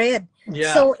 With a grid.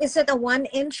 Yeah. So is it a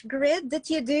 1-inch grid that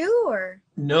you do, or?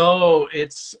 No,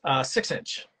 it's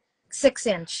 6-inch.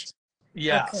 6-inch.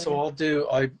 Yeah. Okay. So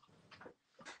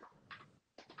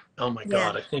oh my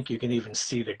God, I think you can even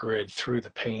see the grid through the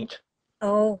paint.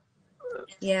 Oh,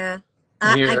 yeah.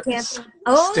 Here, I can't.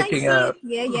 Oh, sticking I see. out.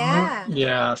 Yeah.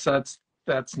 Yeah. So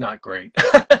that's not great.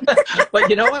 But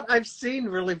you know what? I've seen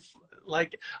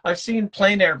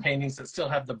plein air paintings that still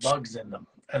have the bugs in them.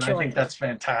 And I think that's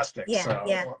fantastic. Yeah, so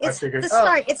yeah. It's figured, the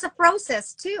start. It's a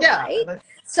process too, right?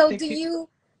 So do you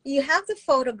have the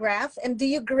photograph and do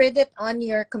you grid it on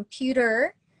your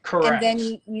computer? Correct. And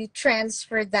then you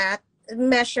transfer that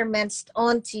measurements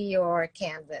onto your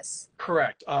canvas.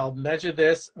 Correct. I'll measure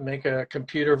this, make a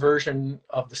computer version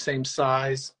of the same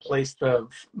size, place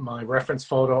my reference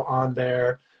photo on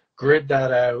there, grid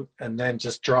that out, and then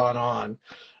just draw it on.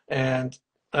 And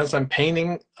as I'm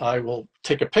painting, I will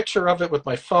take a picture of it with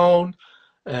my phone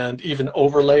and even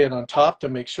overlay it on top to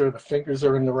make sure the fingers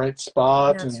are in the right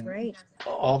spot. That's and right.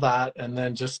 all that, and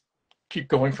then just keep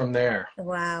going from there.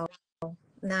 Wow.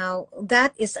 Now,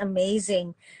 that is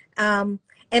amazing. And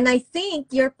I think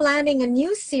you're planning a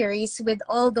new series with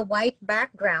all the white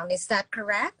background. Is that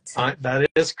correct? That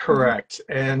is correct.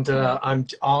 And I'm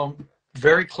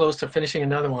very close to finishing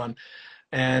another one.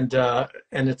 And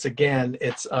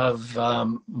it's of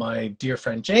my dear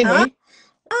friend Jamie.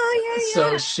 Oh, yeah.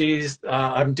 So she's,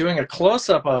 I'm doing a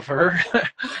close-up of her.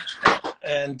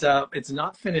 And it's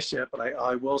not finished yet, but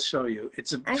I will show you.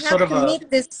 It's I have to meet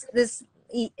this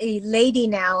a lady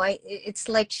now. It's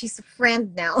like she's a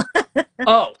friend now.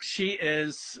 Oh, she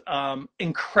is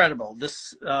incredible.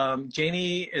 This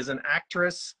Janie is an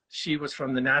actress. She was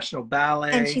from the National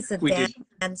Ballet. And she's a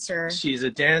dancer. She's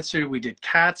a dancer. We did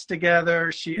Cats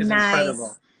together. She is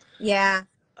incredible. Yeah.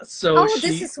 So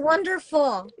this is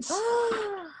wonderful.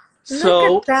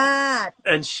 So, look at that.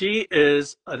 And she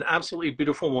is an absolutely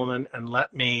beautiful woman, and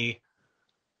let me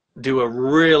do a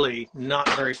really not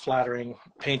very flattering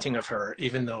painting of her,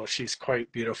 even though she's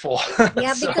quite beautiful.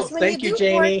 Yeah, because when thank you,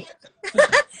 Janie.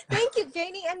 Thank you,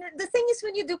 Janie. And the thing is,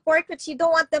 when you do portraits, you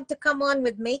don't want them to come on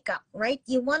with makeup, right?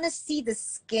 You want to see the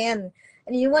skin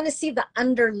and you want to see the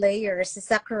under layers. Is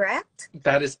that correct?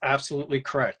 That is absolutely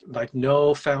correct. Like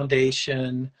no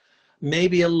foundation,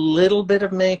 maybe a little bit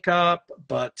of makeup,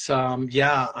 but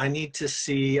yeah, I need to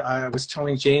see. I was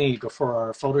telling Janie before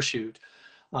our photo shoot,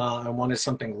 I wanted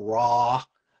something raw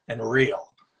and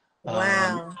real.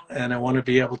 Wow. And I want to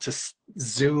be able to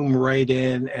zoom right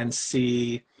in and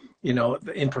see, you know,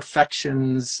 the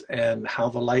imperfections and how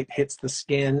the light hits the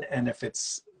skin. And if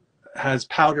has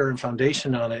powder and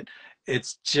foundation on it,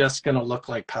 it's just going to look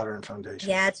like powder and foundation.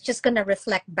 Yeah, it's just going to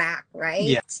reflect back, right?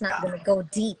 Yeah. It's not going to go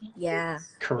deep. Yeah.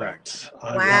 Correct.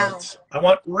 Wow. I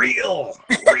want real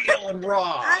and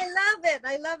raw. I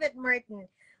love it, Martin.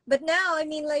 But now, I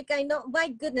mean, like, I know, my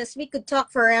goodness, we could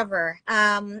talk forever.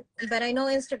 But I know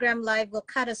Instagram Live will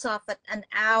cut us off at an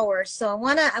hour. So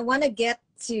I wanna get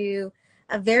to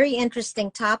a very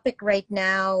interesting topic right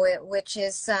now, which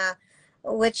is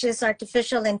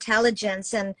artificial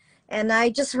intelligence. And I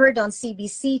just heard on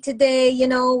CBC today, you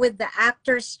know, with the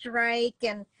actor strike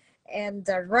and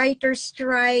the writer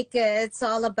strike, it's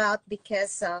all about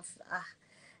because of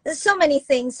there's so many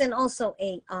things, and also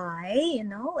AI,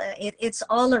 it's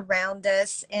all around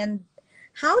us. And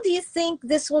how do you think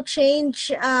this will change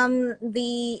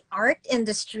the art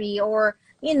industry, or,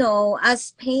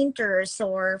 as painters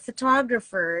or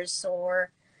photographers,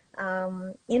 or,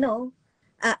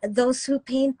 those who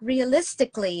paint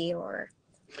realistically, or...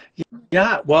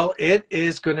 Yeah, well, it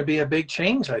is going to be a big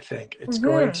change, I think. It's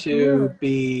going to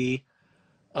be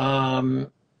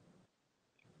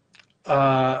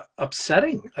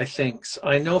upsetting, I think. So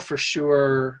I know for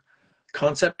sure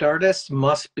concept artists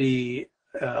must be,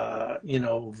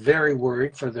 very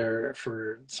worried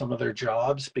for some of their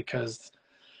jobs, because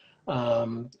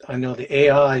I know the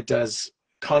AI does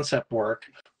concept work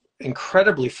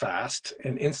incredibly fast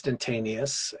and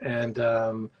instantaneous.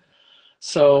 And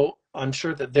so I'm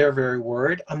sure that they're very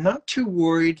worried. I'm not too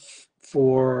worried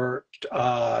for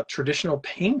traditional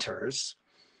painters,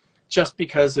 just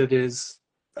because it is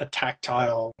a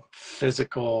tactile,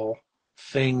 physical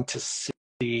thing to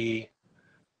see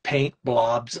paint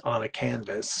blobs on a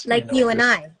canvas. Like you and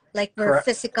I, like we're Correct.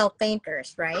 physical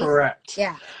painters, right? Correct.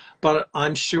 Yeah. But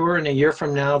I'm sure in a year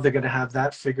from now, they're going to have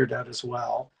that figured out as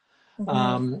well.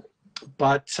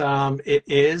 But it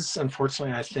is,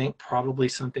 unfortunately, I think, probably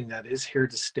something that is here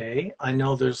to stay. I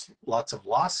know there's lots of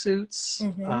lawsuits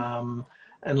and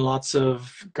lots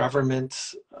of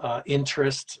government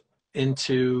interest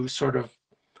into sort of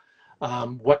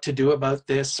what to do about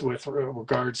this with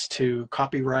regards to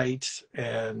copyright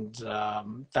and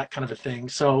that kind of a thing.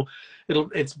 So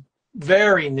it's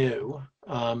very new,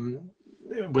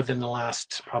 within the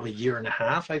last probably year and a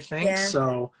half, I think. Yeah.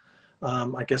 So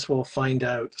I guess we'll find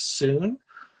out soon.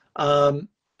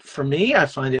 For me, I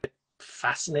find it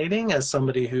fascinating as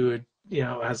somebody who,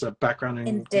 has a background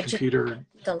in computer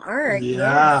art.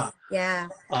 Yeah. Yes.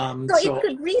 Yeah. So it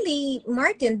could really,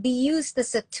 Martin, be used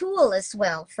as a tool as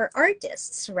well for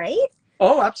artists, right?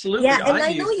 Oh, absolutely. Yeah, and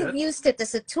I know you've used it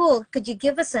as a tool. Could you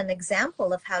give us an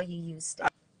example of how you used it?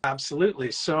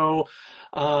 Absolutely. So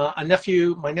my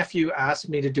nephew asked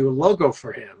me to do a logo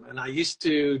for him. And I used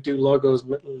to do logos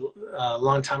a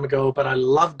long time ago, but I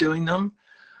love doing them.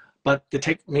 But they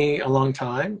take me a long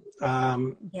time.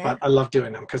 But I love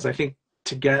doing them because I think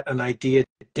to get an idea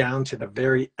down to the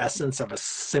very essence of a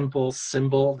simple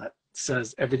symbol that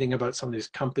says everything about somebody's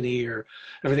company or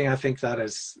everything, I think that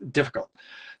is difficult.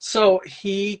 So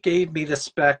he gave me the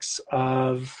specs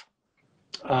of,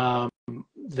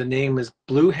 the name is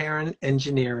Blue Heron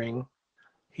Engineering.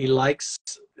 He likes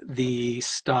the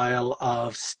style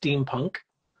of steampunk.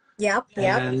 Yep.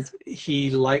 And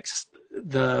he likes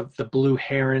the blue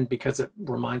heron because it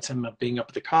reminds him of being up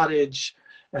at the cottage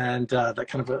and that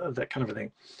kind of a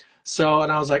thing. So,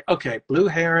 and I was like, okay, blue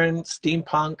heron,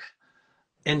 steampunk,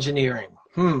 engineering.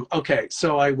 Okay.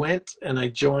 So I went and I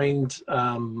joined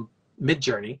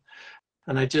Midjourney,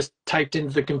 and I just typed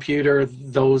into the computer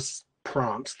those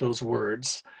prompts, those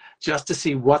words, just to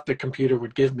see what the computer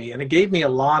would give me. And it gave me a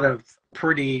lot of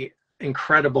pretty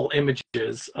incredible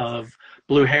images of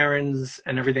blue herons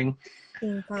and everything.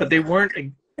 But they weren't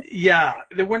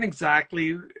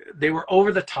exactly, they were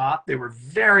over the top. They were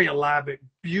very elaborate,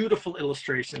 beautiful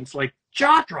illustrations, like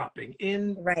jaw-dropping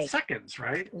in seconds,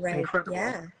 right? Incredible.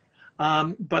 Yeah.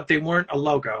 But they weren't a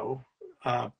logo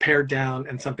pared down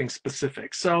and something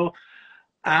specific. So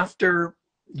after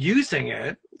using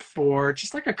it for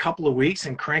just like a couple of weeks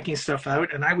and cranking stuff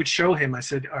out, and I would show him, I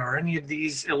said, are any of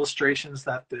these illustrations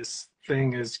that this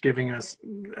thing is giving us,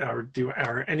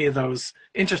 are any of those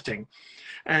interesting?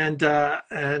 And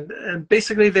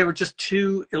basically they were just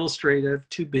too illustrative,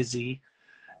 too busy.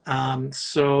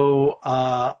 So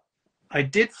I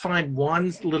did find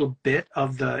one little bit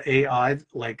of the AI,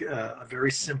 like a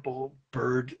very simple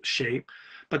bird shape.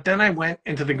 But then I went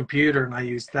into the computer and I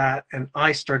used that and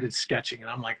I started sketching. And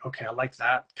I'm like, okay, I like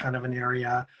that kind of an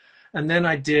area. And then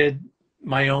I did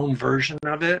my own version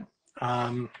of it.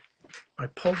 I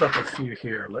pulled up a few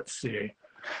here. Let's see.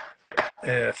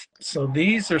 So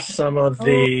these are some of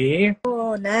the...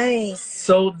 Oh, nice.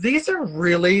 So these are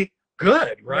really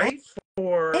good, right?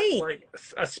 For like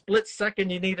a split second,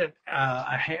 you need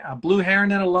a blue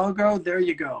heron and a logo. There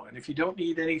you go. And if you don't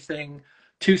need anything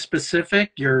too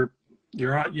specific, you're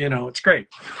on, it's great.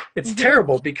 It's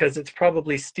terrible because it's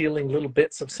probably stealing little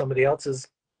bits of somebody else's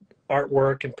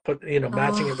artwork and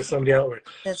matching it with somebody else.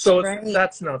 So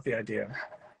that's not the idea.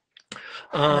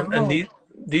 And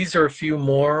these are a few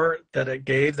more that it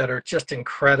gave that are just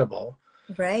incredible.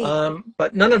 Right.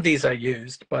 But none of these I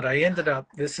used, but I ended up,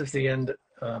 this is the end,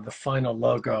 the final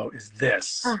logo is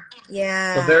this.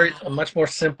 Yeah. So much more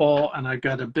simple, and I've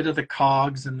got a bit of the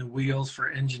cogs and the wheels for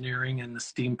engineering and the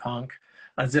steampunk,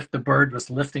 as if the bird was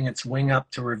lifting its wing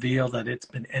up to reveal that it's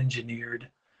been engineered.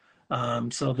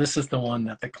 So this is the one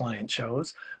that the client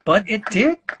chose. But it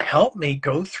did help me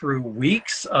go through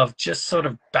weeks of just sort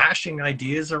of bashing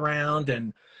ideas around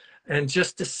and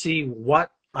just to see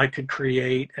what I could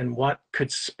create and what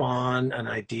could spawn an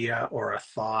idea or a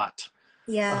thought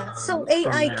Yeah. So from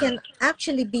AI there. can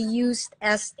actually be used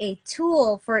as a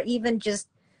tool for even just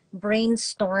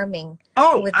brainstorming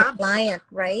Oh, with the client,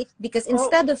 right? Because oh,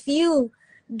 instead of you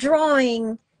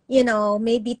drawing,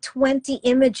 maybe 20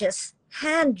 images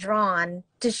hand drawn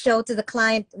to show to the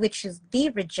client, which should be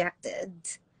rejected,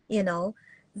 you know,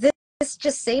 this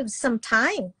just saves some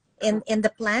time in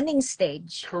the planning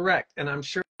stage. correct. And I'm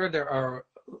sure there are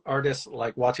artists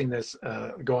like watching this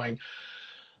going,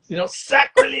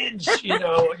 sacrilege,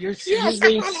 you're Yes,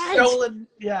 using sacrilege! stolen,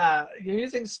 yeah, you're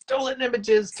using stolen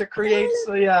images to create, Stole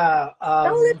so yeah,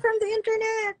 stole it from the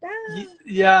internet.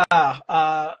 yeah,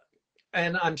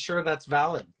 and I'm sure that's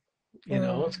valid,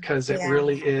 because it Yeah.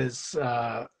 really is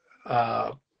uh,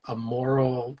 a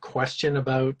moral question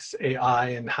about AI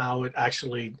and how it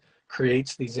actually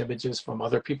creates these images from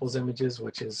other people's images,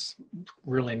 which is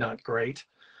really not great.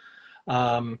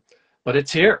 But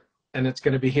it's here, and it's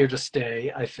going to be here to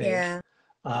stay, I think. Yeah.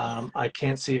 I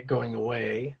can't see it going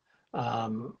away.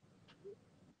 Um,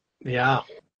 yeah,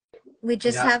 We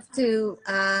just yeah, have to,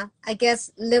 I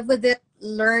guess, live with it,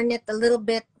 learn it a little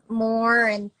bit more,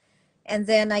 and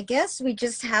then I guess we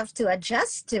just have to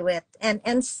adjust to it. And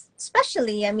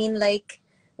especially, I mean, like,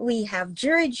 we have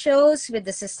juried shows with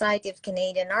the Society of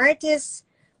Canadian Artists.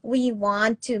 We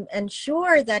want to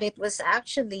ensure that it was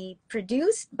actually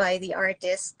produced by the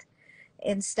artist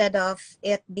instead of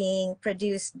it being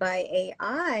produced by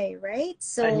AI, right?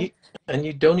 and So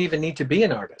you don't even need to be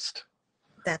an artist.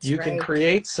 that's You can right.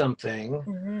 create something.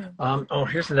 Hmm. Oh,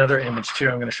 here's another image too.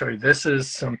 I'm going to show you. This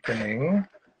is something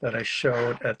that I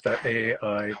showed at the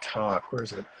AI talk. Where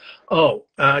is it? Oh,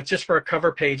 just for a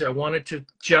cover page, I wanted to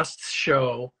just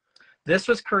show this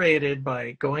was created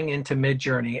by going into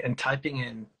Midjourney and typing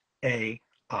in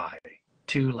AI,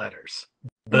 2 letters.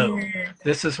 Boom. Mm.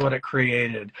 This is what it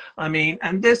created. I mean,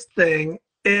 and this thing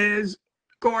is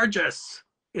gorgeous.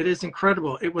 It is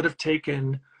incredible. It would have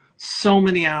taken so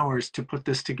many hours to put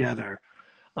this together.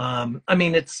 I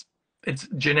mean, it's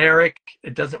generic.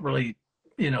 It doesn't really,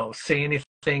 say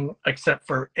anything except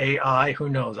for AI. Who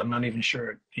knows? I'm not even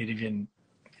sure it even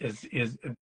is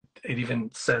it even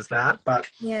says that. But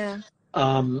Yeah.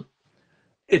 um,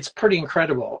 it's pretty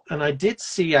incredible. And I did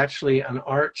see actually an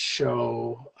art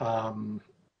show.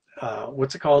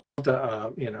 What's it called? Uh,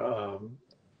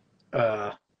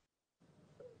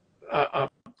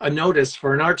 a notice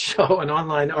for an art show, an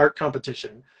online art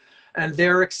competition, and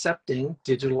they're accepting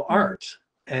digital Mm. art.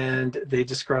 And they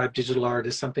describe digital art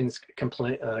as something that's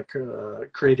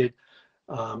created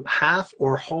half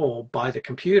or whole by the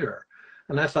computer.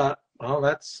 And I thought, well,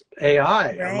 that's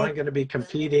AI. Am I Right. going to be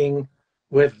competing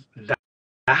with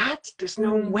that? There's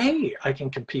no Mm. way I can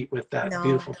compete with that No.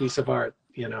 beautiful piece of art.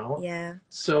 Yeah.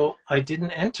 So I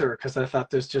didn't enter because I thought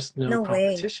there's just no No way.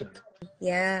 competition.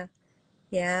 Yeah.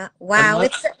 Yeah. And Wow.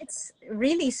 It's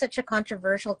really such a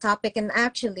controversial topic. And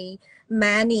actually,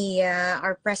 Manny,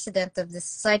 our president of the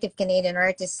Society of Canadian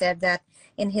Artists, said that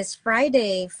in his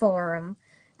Friday forum,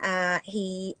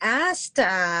 he asked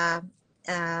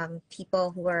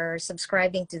people who are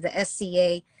subscribing to the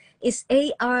SCA, is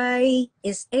AI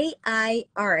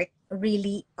art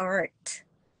really art?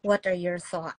 What are your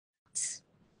thoughts?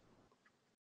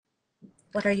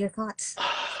 What are your thoughts,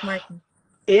 Martin?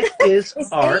 it is Is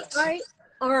art. AI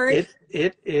art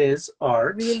It is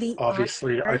art, really art?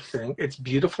 obviously. I think it's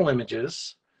beautiful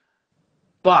images,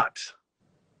 but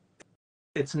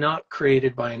it's not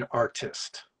created by an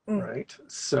artist, Mm. right?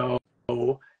 So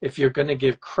if you're going to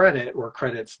give credit where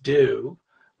credit's due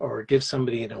or give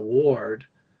somebody an award,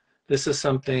 this is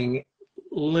something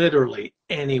literally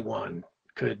anyone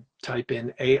could type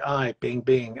in AI, bing,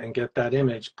 bing, and get that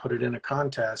image, put it in a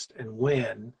contest and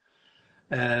win.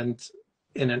 And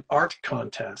in an art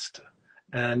contest.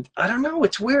 And I don't know,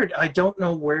 it's weird. I don't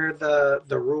know where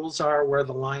the rules are, where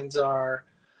the lines are.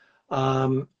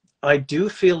 Um, I do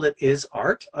feel it is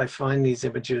art. I find these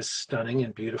images stunning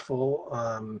and beautiful.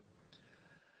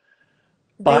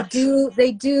 They But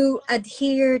do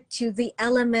adhere to the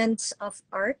elements of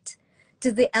art,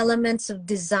 to the elements of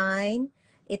design.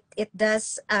 It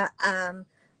does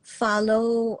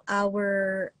follow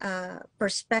our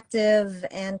perspective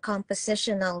and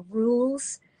compositional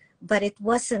rules, but it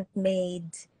wasn't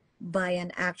made by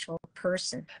an actual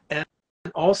person. and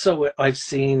also I've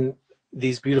seen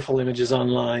these beautiful images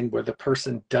online where the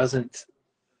person doesn't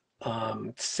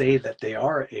say that they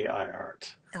are AI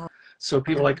art. So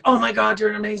people are like, oh my God, you're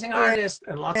an amazing Yeah. artist,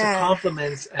 and lots of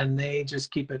compliments, and they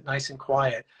just keep it nice and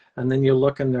quiet. And then you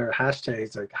look in their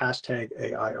hashtags, like hashtag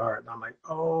AI art, and I'm like,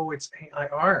 oh, it's AI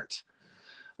art.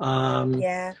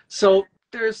 Yeah. So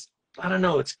there's, I don't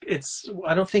know,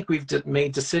 I don't think we've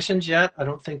made decisions yet. I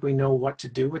don't think we know what to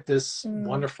do with this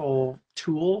wonderful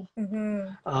tool. Who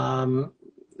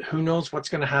knows what's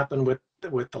going to happen with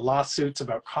the lawsuits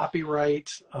about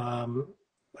copyright.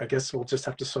 I guess we'll just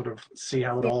have to sort of see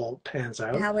how it all pans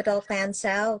out. How it all pans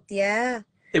out, yeah.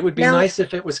 It would be nice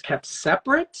if it was kept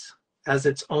separate as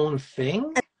its own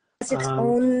thing. As its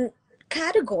own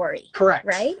category. Correct.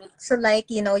 Right? So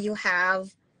like, you know, you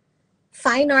have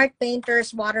fine art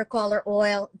painters, watercolor,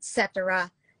 oil, etc.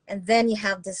 And then you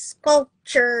have the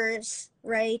sculptures,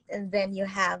 right? And then you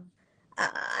have,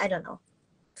 I don't know,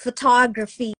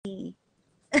 photography.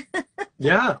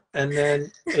 Yeah, and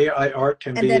then AI art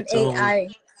can be its own. And then AI,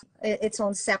 its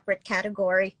own separate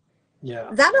category. Yeah.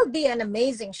 That'll be an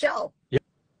amazing show. Yeah.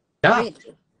 Really.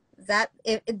 That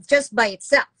it just by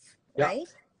itself, right?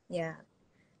 Yeah.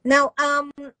 Now,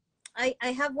 I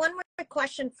have one more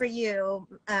question for you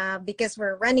because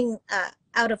we're running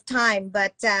out of time.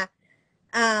 But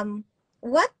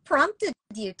what prompted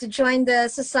you to join the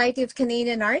Society of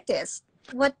Canadian Artists?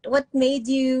 What made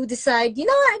you decide? You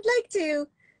know, I'd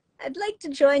like to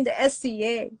join the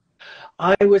SCA.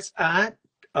 I was at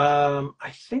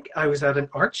I think I was at an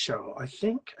art show. I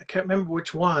can't remember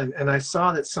which one, and I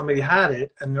saw that somebody had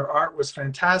it, and their art was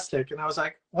fantastic, and I was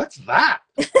like, "What's that?"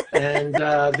 And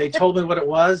they told me what it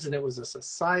was, and it was a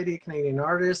Society of Canadian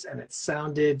Artists, and it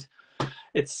sounded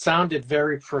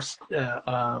very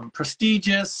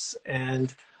prestigious.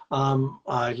 And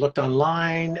I looked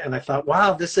online, and I thought,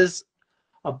 "Wow, this is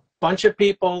a bunch of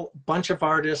people, bunch of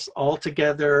artists all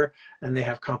together, and they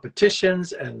have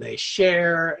competitions and they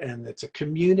share, and it's a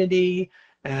community."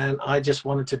 And I just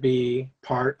wanted to be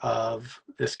part of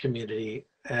this community.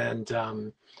 And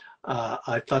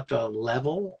I thought the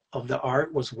level of the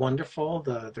art was wonderful.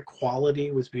 The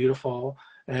quality was beautiful,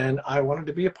 and I wanted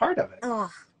to be a part of it.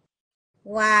 Oh,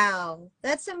 wow,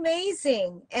 that's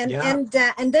amazing. And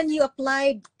and then you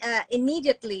applied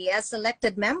immediately as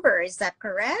elected member. Is that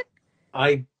correct?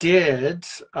 I did.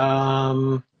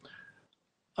 I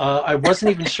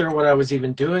wasn't even sure what I was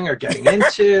even doing or getting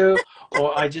into,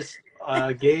 or I just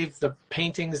gave the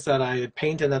paintings that I had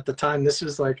painted at the time. This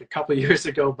was like a couple of years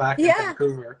ago back in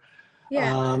Vancouver.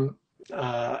 Yeah.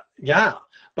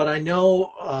 But I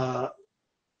know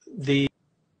the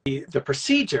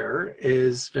procedure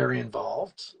is very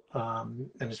involved,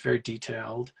 and it's very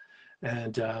detailed,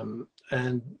 and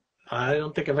I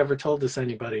don't think I've ever told this to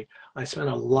anybody. I spent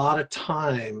a lot of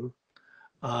time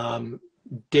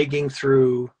digging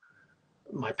through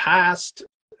my past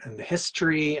and the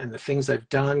history and the things I've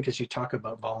done, because you talk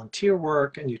about volunteer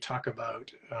work and you talk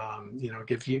about, you know,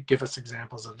 give us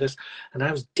examples of this. And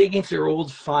I was digging through old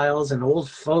files and old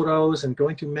photos and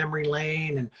going through memory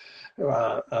lane and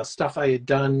stuff I had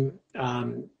done.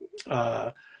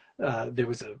 There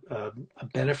was a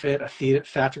benefit, a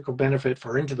theatrical benefit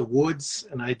for Into the Woods,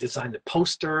 and I designed the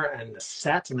poster and the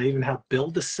set, and I even helped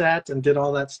build the set and did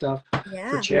all that stuff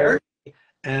for charity.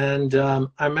 And I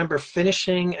remember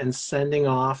finishing and sending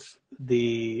off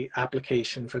the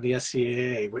application for the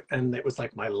SCA, and it was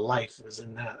like my life was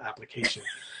in that application.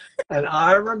 And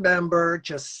I remember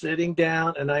just sitting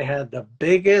down, and I had the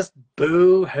biggest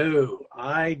boo-hoo.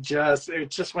 It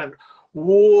just went,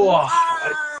 whoa.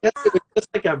 It was just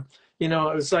like it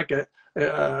was like a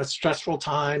stressful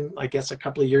time, I guess, a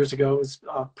couple of years ago. It was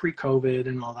pre-COVID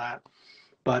and all that.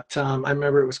 But I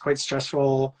remember it was quite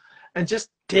stressful, and just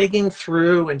digging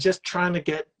through and just trying to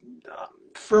get,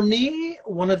 for me,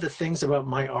 one of the things about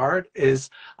my art is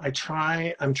I'm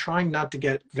trying not to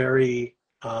get very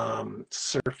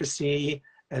surfacey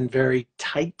and very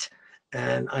tight,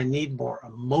 and I need more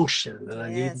emotion, and I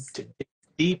need to dig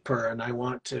deeper, and I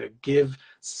want to give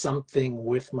something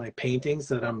with my paintings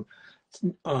that I'm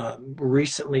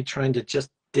recently trying to just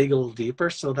dig a little deeper.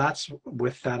 So that's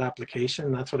with that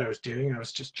application, that's what I was doing. I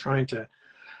was just trying to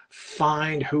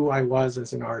find who I was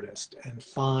as an artist and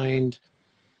find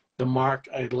the mark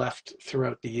I left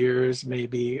throughout the years,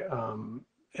 maybe.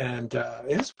 And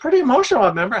it was pretty emotional. I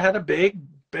remember I had a big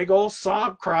old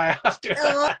sob cry after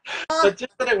that, but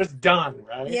just that it was done,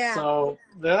 right? Yeah. So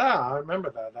yeah, I remember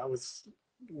that. That was,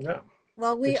 yeah.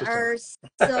 Well, we are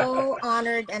so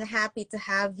honored and happy to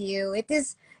have you. It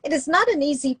is not an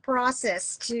easy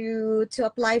process to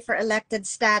apply for elected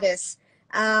status,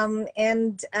 and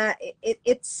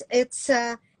it's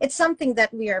something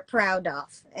that we are proud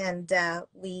of, and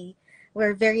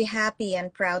we're very happy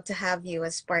and proud to have you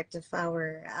as part of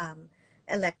our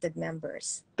elected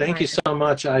members. Thank you Martin. so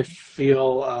much. I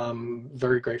feel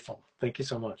very grateful. Thank you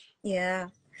so much. Yeah.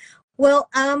 Well,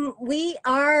 we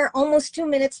are almost 2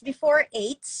 minutes before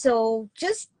 8, so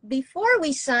just before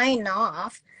we sign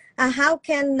off, how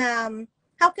can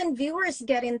viewers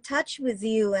get in touch with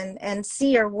you and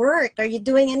see your work? Are you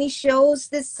doing any shows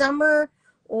this summer,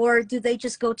 or do they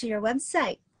just go to your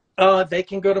website? They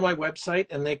can go to my website,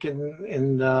 and they can,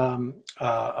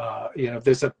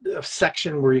 there's a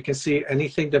section where you can see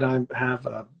anything that I have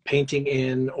a painting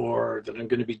in or that I'm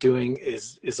going to be doing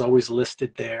is always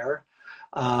listed there.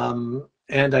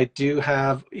 And I do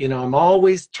have, I'm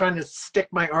always trying to stick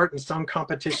my art in some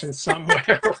competition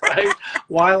somewhere, right?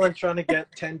 While I'm trying to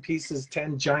get 10 pieces,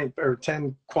 10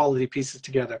 quality pieces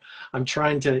together. I'm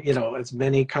trying to, as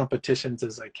many competitions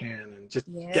as I can and just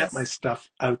get my stuff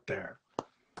out there.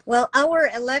 Well, our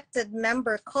elected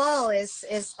member call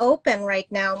is open right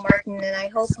now, Martin, and I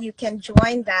hope you can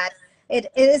join that.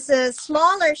 It is a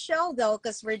smaller show, though,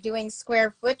 because we're doing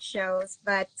square foot shows,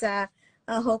 but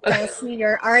I hope I'll see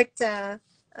your art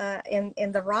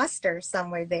in the roster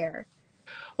somewhere there.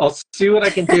 I'll see what I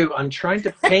can do. I'm trying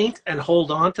to paint and hold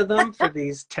on to them for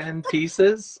these 10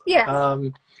 pieces. Yeah.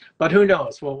 But who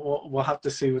knows? We'll have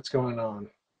to see what's going on.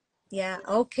 Yeah,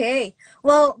 okay.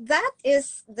 Well, that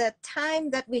is the time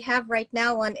that we have right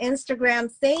now on Instagram.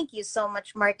 Thank you so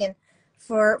much, Martin,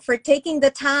 for taking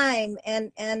the time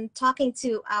and talking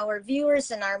to our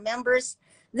viewers and our members.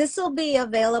 This will be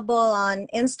available on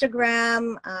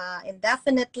Instagram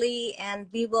indefinitely, and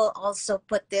we will also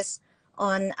put this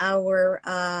on our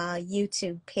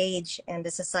YouTube page and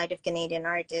the Society of Canadian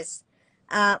Artists.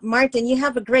 Martin, you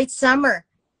have a great summer.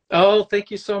 Oh, thank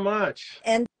you so much.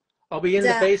 And I'll be in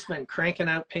the basement cranking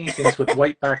out paintings with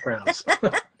white backgrounds.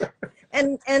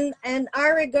 and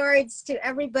our regards to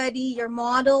everybody, your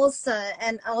models,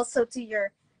 and also to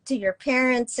your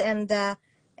parents and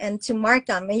to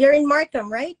Markham. And you're in Markham,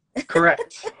 right?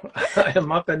 Correct. I am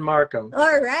up in Markham.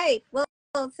 All right. Well,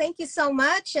 thank you so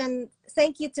much, and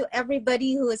thank you to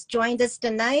everybody who has joined us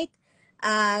tonight.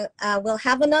 We'll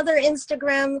have another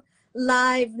Instagram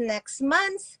live next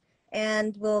month,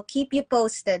 and we'll keep you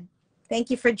posted. Thank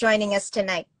you for joining us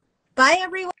tonight. Bye,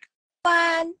 everyone.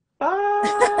 Bye.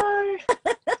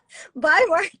 Bye,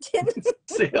 Martin.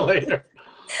 See you later.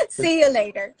 See you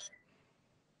later.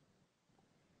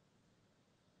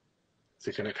 Is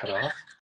it going to cut off?